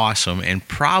freaking awesome and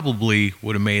probably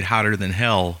would have made Hotter Than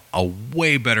Hell a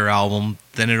way better album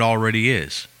than it already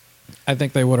is. I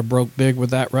think they would have broke big with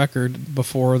that record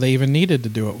before they even needed to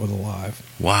do it with a live.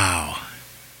 Wow.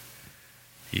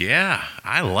 Yeah,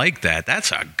 I like that.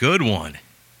 That's a good one.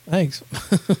 Thanks.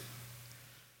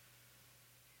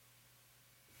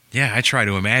 Yeah, I try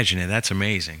to imagine it. That's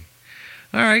amazing.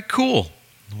 All right, cool.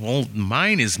 Well,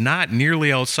 mine is not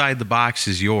nearly outside the box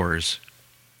as yours.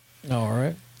 All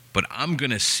right. But I'm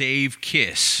going to save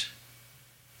Kiss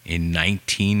in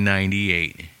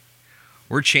 1998.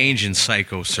 We're changing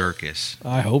Psycho Circus.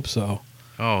 I hope so.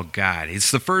 Oh, God.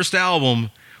 It's the first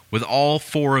album with all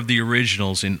four of the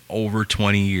originals in over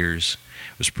 20 years.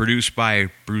 It was produced by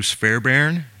Bruce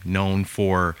Fairbairn, known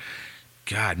for,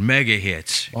 mega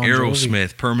hits. Bon Jovi.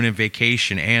 Aerosmith, Permanent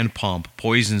Vacation, and Pump.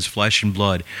 Poison's Flesh and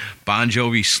Blood. Bon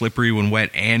Jovi, Slippery When Wet,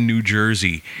 and New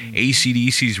Jersey.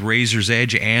 AC/DC's Razor's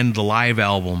Edge, and the live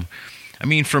album. I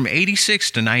mean, from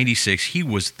 86 to 96, he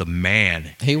was the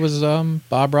man. He was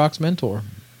Bob Rock's mentor.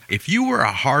 If you were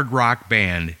a hard rock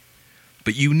band,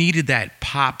 but you needed that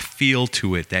pop feel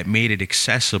to it that made it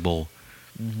accessible.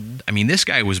 Mm-hmm. I mean, this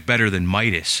guy was better than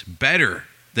Midas. Better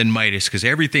than Midas, because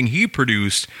everything he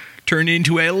produced turned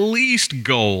into at least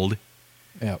gold.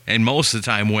 Yep. And most of the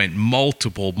time went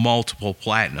multiple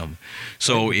platinum.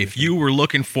 So if you were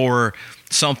looking for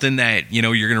something that,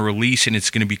 you're going to release and it's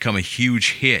going to become a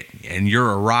huge hit, and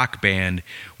you're a rock band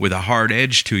with a hard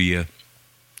edge to you,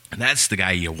 that's the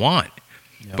guy you want.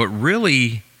 Yep. But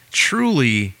really,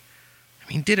 truly,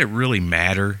 did it really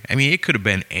matter? It could have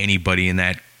been anybody in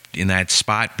that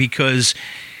spot, because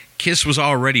Kiss was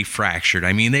already fractured.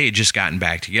 They had just gotten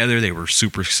back together. They were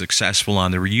super successful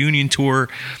on the reunion tour,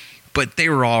 but they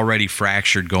were already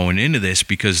fractured going into this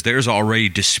because there's already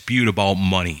dispute about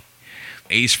money.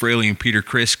 Ace Frehley and Peter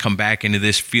Criss come back into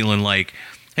this feeling like,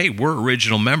 hey, we're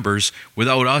original members.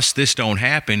 Without us, this don't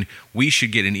happen. We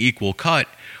should get an equal cut.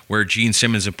 Where Gene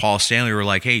Simmons and Paul Stanley were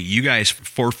like, hey, you guys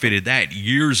forfeited that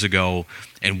years ago,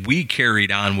 and we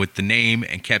carried on with the name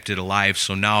and kept it alive,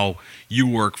 so now you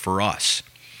work for us.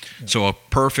 Yeah. So a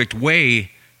perfect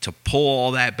way to pull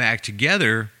all that back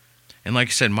together, and like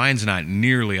I said, mine's not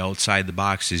nearly outside the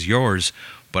box as yours,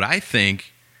 but I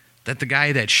think that the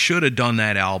guy that should have done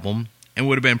that album and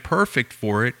would have been perfect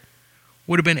for it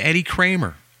would have been Eddie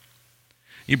Kramer.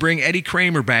 You bring Eddie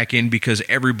Kramer back in because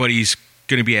everybody's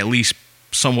going to be at least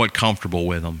somewhat comfortable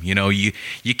with them. You know, you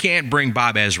can't bring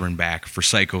Bob Ezrin back for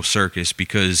Psycho Circus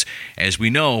because, as we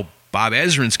know, Bob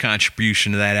Ezrin's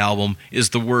contribution to that album is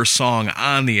the worst song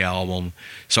on the album.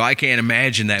 So I can't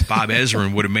imagine that Bob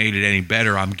Ezrin would have made it any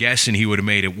better. I'm guessing he would have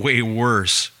made it way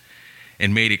worse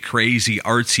and made it crazy,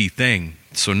 artsy thing.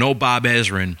 So no Bob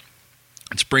Ezrin.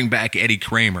 Let's bring back Eddie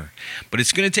Kramer. But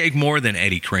it's going to take more than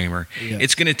Eddie Kramer. Yeah.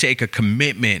 It's going to take a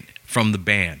commitment from the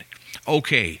band.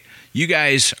 Okay, you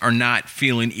guys are not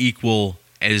feeling equal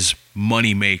as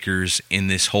money makers in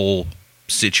this whole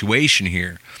situation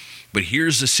here. But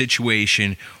here's the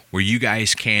situation where you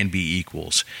guys can be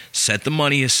equals. Set the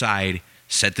money aside.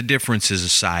 Set the differences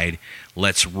aside.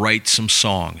 Let's write some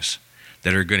songs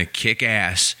that are going to kick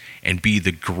ass and be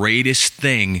the greatest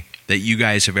thing that you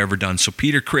guys have ever done. So,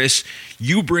 Peter Criss,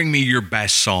 you bring me your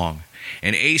best song.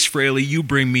 And Ace Frehley, you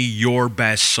bring me your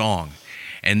best song.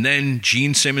 And then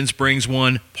Gene Simmons brings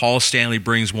one, Paul Stanley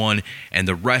brings one, and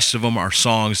the rest of them are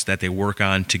songs that they work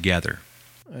on together.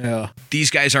 Yeah.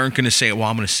 These guys aren't going to say, well,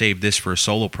 I'm going to save this for a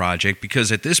solo project,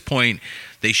 because at this point,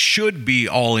 they should be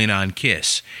all in on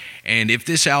Kiss. And if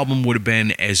this album would have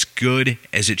been as good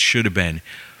as it should have been,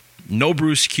 no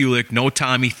Bruce Kulick, no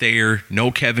Tommy Thayer, no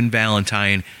Kevin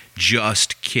Valentine,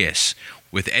 just Kiss.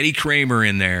 With Eddie Kramer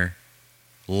in there,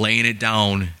 laying it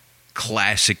down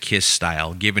classic Kiss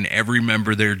style, giving every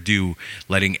member their due,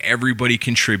 letting everybody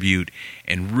contribute,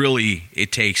 and really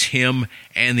it takes him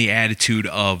and the attitude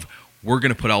of, we're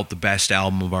going to put out the best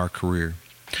album of our career.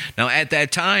 Now, at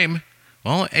that time,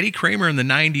 well, Eddie Kramer in the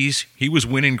 90s, he was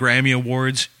winning Grammy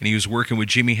Awards, and he was working with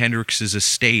Jimi Hendrix's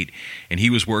estate, and he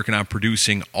was working on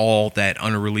producing all that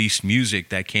unreleased music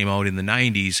that came out in the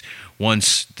 90s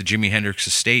once the Jimi Hendrix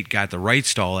estate got the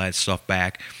rights to all that stuff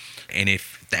back. And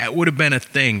if that would have been a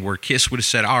thing where Kiss would have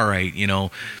said, all right, you know,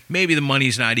 maybe the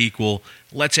money's not equal,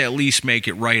 let's at least make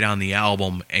it right on the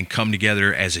album and come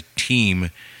together as a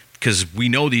team, because we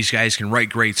know these guys can write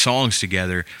great songs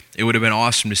together. It would have been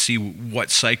awesome to see what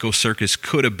Psycho Circus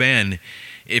could have been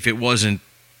if it wasn't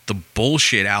the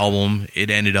bullshit album it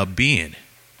ended up being.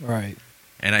 Right.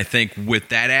 And I think with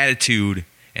that attitude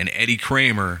and Eddie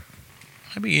Kramer,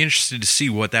 I'd be interested to see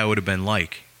what that would have been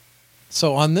like.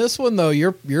 So on this one, though,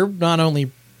 you're not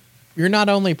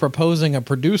only proposing a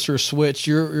producer switch,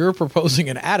 you're proposing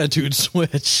an attitude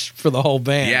switch for the whole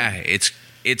band. Yeah,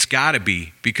 it's got to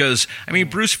be, because I mean,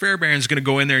 Bruce Fairbairn's going to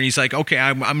go in there and he's like, okay,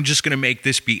 I'm just going to make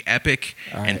this be epic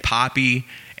and poppy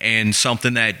and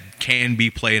something that can be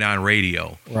played on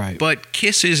radio. Right. But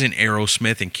Kiss isn't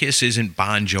Aerosmith and Kiss isn't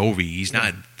Bon Jovi. He's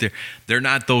not. They're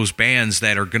not those bands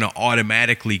that are going to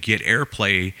automatically get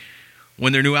airplay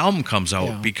when their new album comes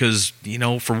out, because, you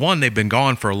know, for one, they've been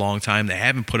gone for a long time. They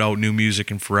haven't put out new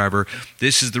music in forever.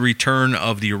 This is the return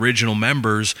of the original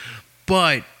members.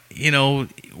 But, you know,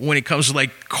 when it comes to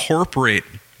like corporate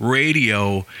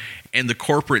radio and the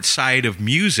corporate side of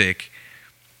music,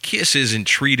 Kiss isn't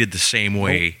treated the same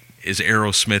way as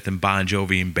Aerosmith and Bon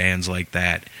Jovi and bands like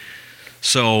that.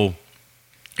 So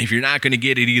if you're not going to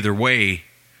get it either way,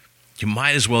 you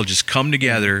might as well just come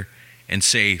together and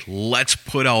say, let's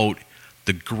put out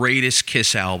the greatest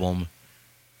Kiss album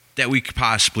that we could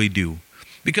possibly do.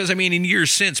 Because, I mean, in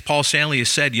years since, Paul Stanley has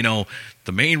said, you know,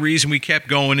 the main reason we kept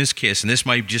going is Kiss. And this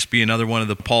might just be another one of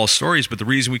the Paul stories, but the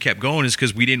reason we kept going is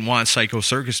because we didn't want Psycho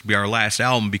Circus to be our last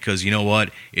album, because, you know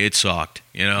what, it sucked,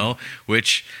 you know,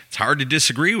 which it's hard to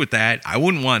disagree with that. I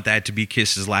wouldn't want that to be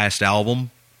Kiss's last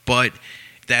album, but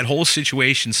that whole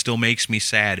situation still makes me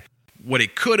sad. What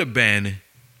it could have been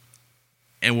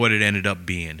and what it ended up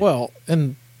being. Well,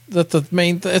 and that's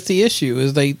the issue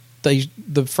is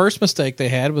the first mistake they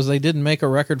had was they didn't make a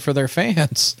record for their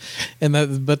fans.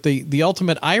 But the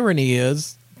ultimate irony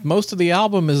is most of the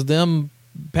album is them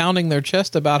pounding their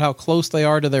chest about how close they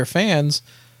are to their fans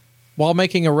while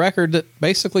making a record that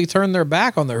basically turned their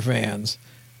back on their fans.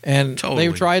 And totally.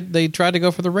 they tried to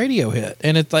go for the radio hit.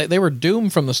 And it's like they were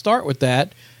doomed from the start with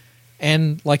that.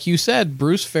 And like you said,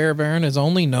 Bruce Fairbairn is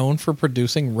only known for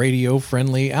producing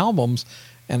radio-friendly albums.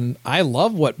 And I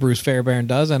love what Bruce Fairbairn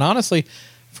does. And honestly,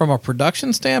 from a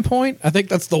production standpoint, I think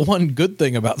that's the one good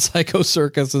thing about Psycho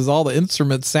Circus is all the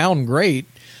instruments sound great,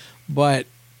 but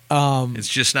it's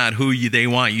just not who they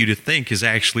want you to think is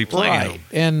actually playing them.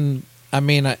 And I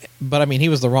mean, he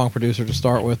was the wrong producer to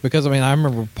start with, because I mean, I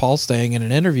remember Paul saying in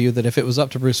an interview that if it was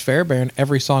up to Bruce Fairbairn,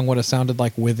 every song would have sounded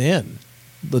like Within,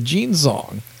 the Gene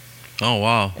song. Oh,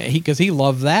 wow. Because he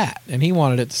loved that, and he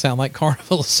wanted it to sound like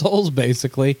Carnival of Souls,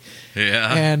 basically.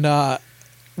 Yeah. And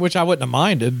which I wouldn't have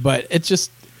minded, but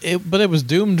it was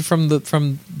doomed from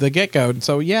the get-go.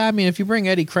 So, yeah, I mean, if you bring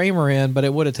Eddie Kramer in, but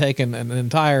it would have taken an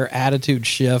entire attitude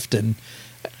shift, and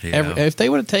Yeah. If they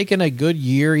would have taken a good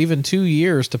year, even 2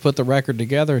 years, to put the record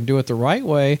together and do it the right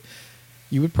way,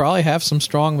 you would probably have some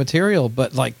strong material.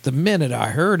 But like the minute I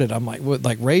heard it, I'm like, what,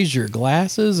 like Raise Your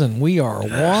Glasses and We Are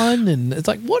One, and it's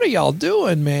like, what are y'all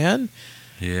doing, man?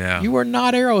 Yeah. You are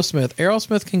not Aerosmith.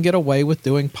 Aerosmith can get away with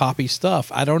doing poppy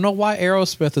stuff. I don't know why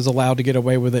Aerosmith is allowed to get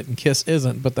away with it and Kiss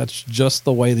isn't, but that's just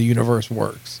the way the universe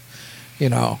works, you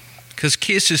know. Because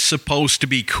Kiss is supposed to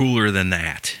be cooler than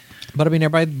that. But I mean,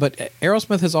 but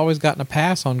Aerosmith has always gotten a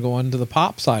pass on going to the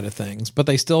pop side of things, but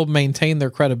they still maintain their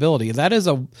credibility. That is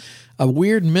a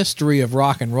weird mystery of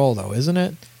rock and roll, though, isn't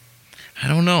it? I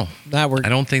don't know. I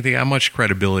don't think they got much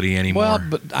credibility anymore. Well,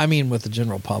 but I mean, with the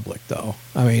general public, though.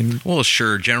 I mean, well,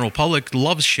 sure, general public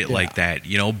loves shit like that,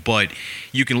 you know. But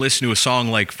you can listen to a song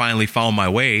like "Finally Found My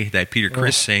Way" that Peter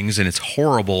Criss sings, and it's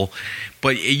horrible.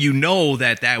 But you know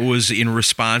that was in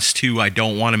response to "I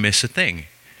Don't Want to Miss a Thing."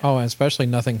 Oh, and especially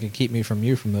 "Nothing Can Keep Me From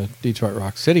You" from the Detroit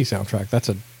Rock City soundtrack. That's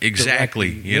a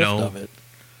exactly, you know. Of it.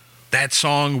 That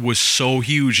song was so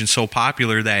huge and so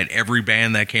popular that every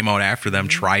band that came out after them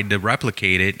tried to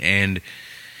replicate it. And,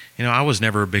 you know, I was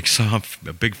never a big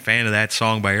fan of that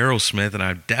song by Aerosmith, and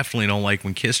I definitely don't like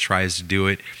when Kiss tries to do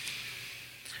it.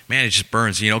 Man, it just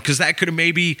burns, you know, because that could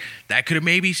have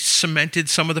maybe cemented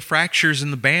some of the fractures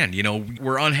in the band. You know,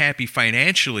 we're unhappy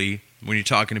financially when you're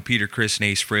talking to Peter Criss and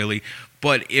Ace Frehley,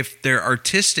 but if they're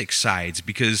artistic sides,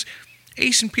 because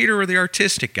Ace and Peter were the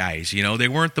artistic guys, you know. They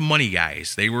weren't the money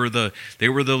guys. They were the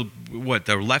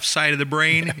left side of the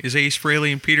brain is Ace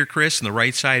Frehley and Peter Criss, and the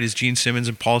right side is Gene Simmons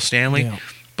and Paul Stanley. Yeah.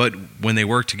 But when they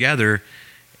work together,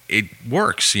 it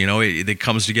works, you know. It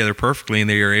comes together perfectly, and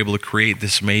they are able to create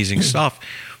this amazing stuff.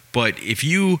 But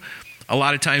a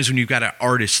lot of times when you've got an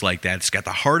artist like that, it's got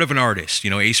the heart of an artist. You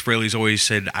know, Ace Frehley's always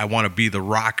said, I want to be the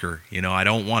rocker. You know, I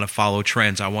don't want to follow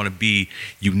trends. I want to be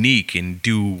unique and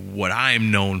do what I'm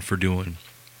known for doing.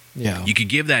 Yeah. You could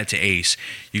give that to Ace.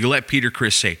 You could let Peter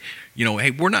Criss say, you know,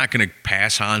 hey, we're not going to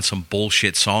pass on some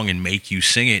bullshit song and make you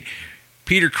sing it.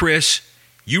 Peter Criss,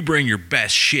 you bring your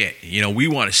best shit. You know, we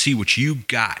want to see what you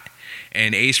got.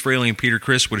 And Ace Frehley and Peter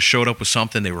Criss would have showed up with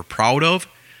something they were proud of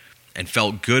and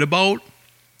felt good about.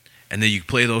 And then you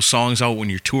play those songs out when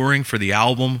you're touring for the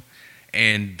album,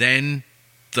 and then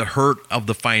the hurt of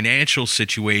the financial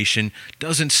situation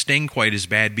doesn't sting quite as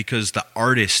bad because the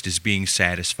artist is being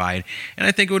satisfied. And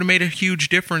I think it would have made a huge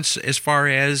difference as far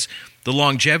as the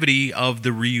longevity of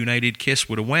the reunited Kiss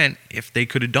would have went if they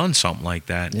could have done something like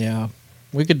that. Yeah.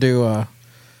 We could do a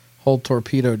whole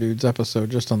Torpedo Dudes episode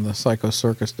just on the Psycho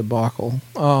Circus debacle.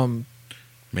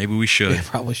 Maybe we should. Yeah,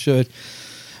 probably should.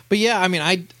 But yeah, I mean,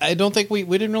 I don't think we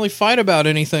didn't really fight about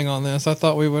anything on this. I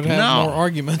thought we would have more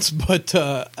arguments, but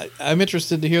I'm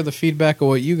interested to hear the feedback of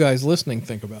what you guys listening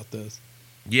think about this.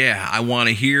 Yeah, I want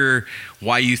to hear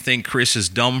why you think Chris is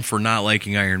dumb for not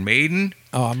liking Iron Maiden.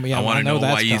 Oh, yeah, I want to know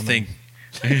why you think.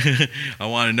 I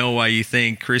want to know why you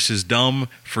think Chris is dumb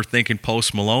for thinking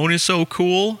Post Malone is so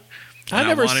cool. I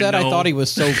never said I thought he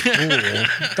was so cool.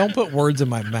 Don't put words in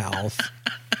my mouth.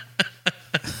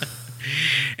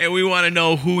 And we want to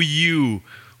know who you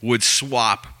would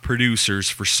swap producers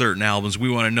for certain albums. We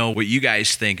want to know what you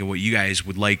guys think and what you guys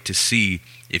would like to see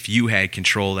if you had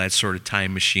control of that sort of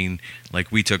time machine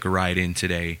like we took a ride in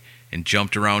today and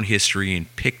jumped around history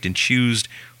and picked and chose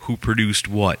who produced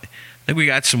what. I think we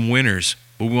got some winners,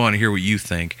 but we want to hear what you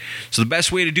think. So the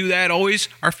best way to do that, always,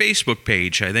 our Facebook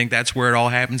page. I think that's where it all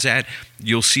happens at.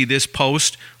 You'll see this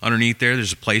post underneath there.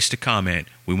 There's a place to comment.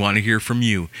 We want to hear from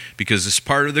you because it's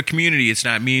part of the community. It's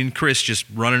not me and Chris just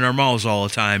running our mouths all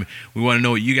the time. We want to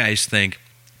know what you guys think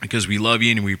because we love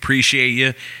you and we appreciate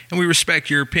you and we respect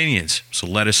your opinions. So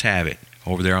let us have it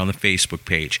over there on the Facebook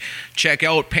page. Check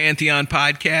out Pantheon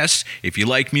Podcasts. If you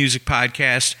like music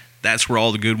podcasts, that's where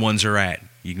all the good ones are at.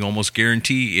 You can almost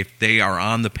guarantee if they are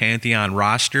on the Pantheon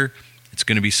roster, it's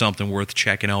going to be something worth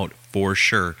checking out for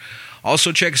sure.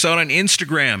 Also, check us out on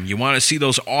Instagram. You want to see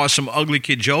those awesome Ugly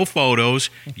Kid Joe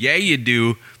photos? Yeah, you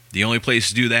do. The only place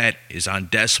to do that is on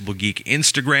Decibel Geek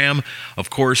Instagram. Of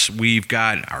course, we've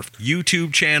got our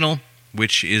YouTube channel,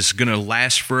 which is going to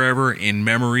last forever in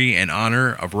memory and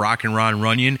honor of Rockin' Ron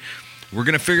Runyon. We're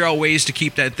going to figure out ways to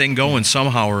keep that thing going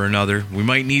somehow or another. We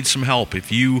might need some help.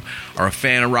 If you are a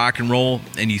fan of rock and roll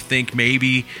and you think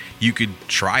maybe you could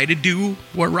try to do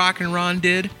what Rockin' Ron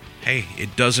did, hey,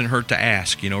 it doesn't hurt to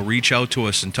ask. You know, reach out to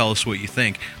us and tell us what you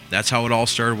think. That's how it all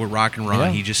started with Rockin' Ron.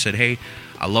 Yeah. He just said, hey,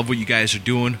 I love what you guys are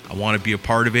doing. I want to be a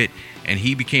part of it. And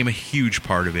he became a huge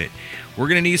part of it. We're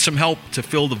going to need some help to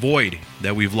fill the void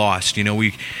that we've lost. You know,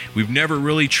 we've never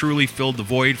really truly filled the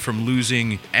void from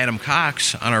losing Adam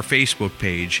Cox on our Facebook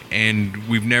page. And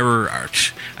we've never,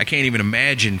 I can't even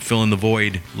imagine filling the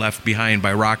void left behind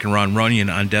by Rock and Ron Runyon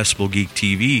on Decibel Geek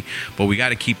TV. But we got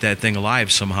to keep that thing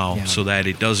alive somehow so that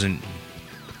it doesn't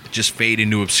just fade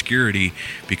into obscurity,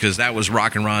 because that was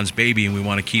Rock and Ron's baby and we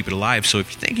want to keep it alive. So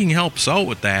if you're thinking help us out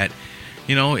with that,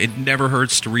 you know, it never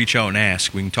hurts to reach out and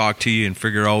ask. We can talk to you and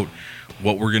figure out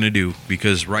what we're going to do,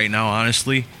 because right now,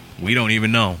 honestly, we don't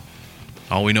even know.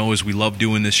 All we know is we love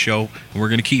doing this show, and we're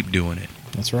going to keep doing it.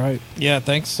 That's right. Yeah,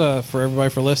 thanks for everybody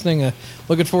for listening.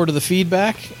 Looking forward to the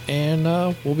feedback, and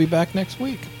we'll be back next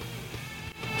week.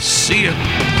 See ya.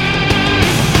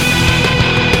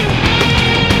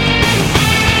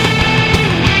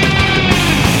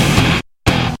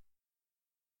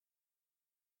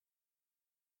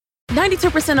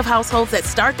 92% of households that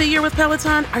start the year with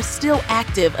Peloton are still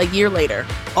active a year later.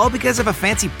 All because of a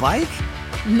fancy bike?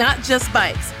 Not just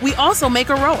bikes. We also make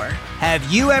a rower. Have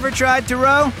you ever tried to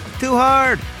row? Too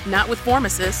hard. Not with Form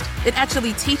Assist. It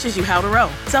actually teaches you how to row.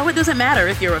 So it doesn't matter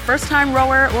if you're a first-time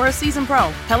rower or a seasoned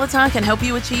pro. Peloton can help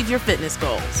you achieve your fitness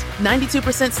goals.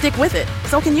 92% stick with it.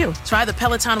 So can you. Try the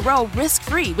Peloton Row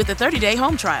risk-free with a 30-day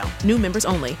home trial. New members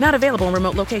only. Not available in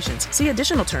remote locations. See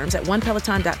additional terms at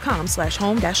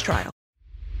onepeloton.com/home-trial.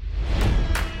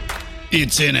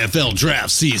 It's NFL draft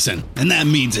season, and that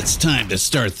means it's time to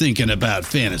start thinking about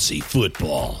fantasy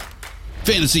football.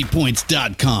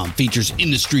 FantasyPoints.com features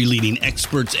industry-leading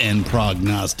experts and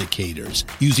prognosticators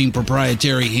using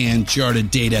proprietary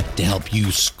hand-charted data to help you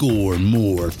score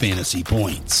more fantasy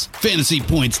points.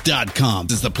 FantasyPoints.com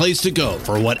is the place to go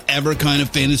for whatever kind of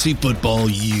fantasy football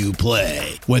you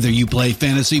play. Whether you play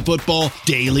fantasy football,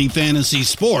 daily fantasy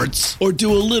sports, or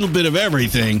do a little bit of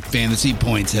everything, Fantasy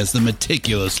Points has the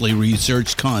meticulously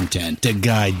researched content to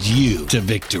guide you to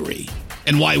victory.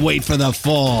 And why wait for the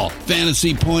fall?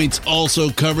 Fantasy Points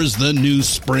also covers the new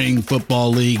spring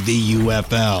football league, the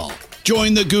UFL.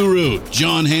 Join the guru,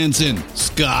 John Hansen,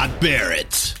 Scott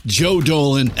Barrett, Joe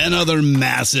Dolan, and other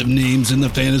massive names in the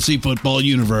fantasy football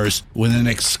universe with an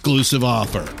exclusive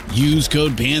offer. Use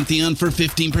code Pantheon for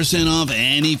 15% off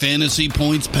any Fantasy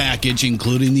Points package,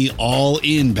 including the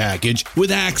all-in package,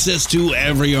 with access to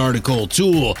every article,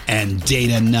 tool, and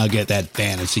data nugget that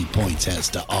Fantasy Points has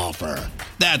to offer.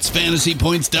 That's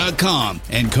FantasyPoints.com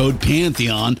and code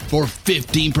Pantheon for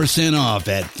 15% off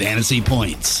at Fantasy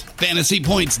Points.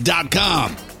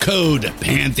 FantasyPoints.com, code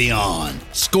Pantheon.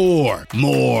 Score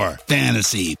more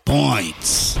fantasy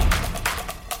points.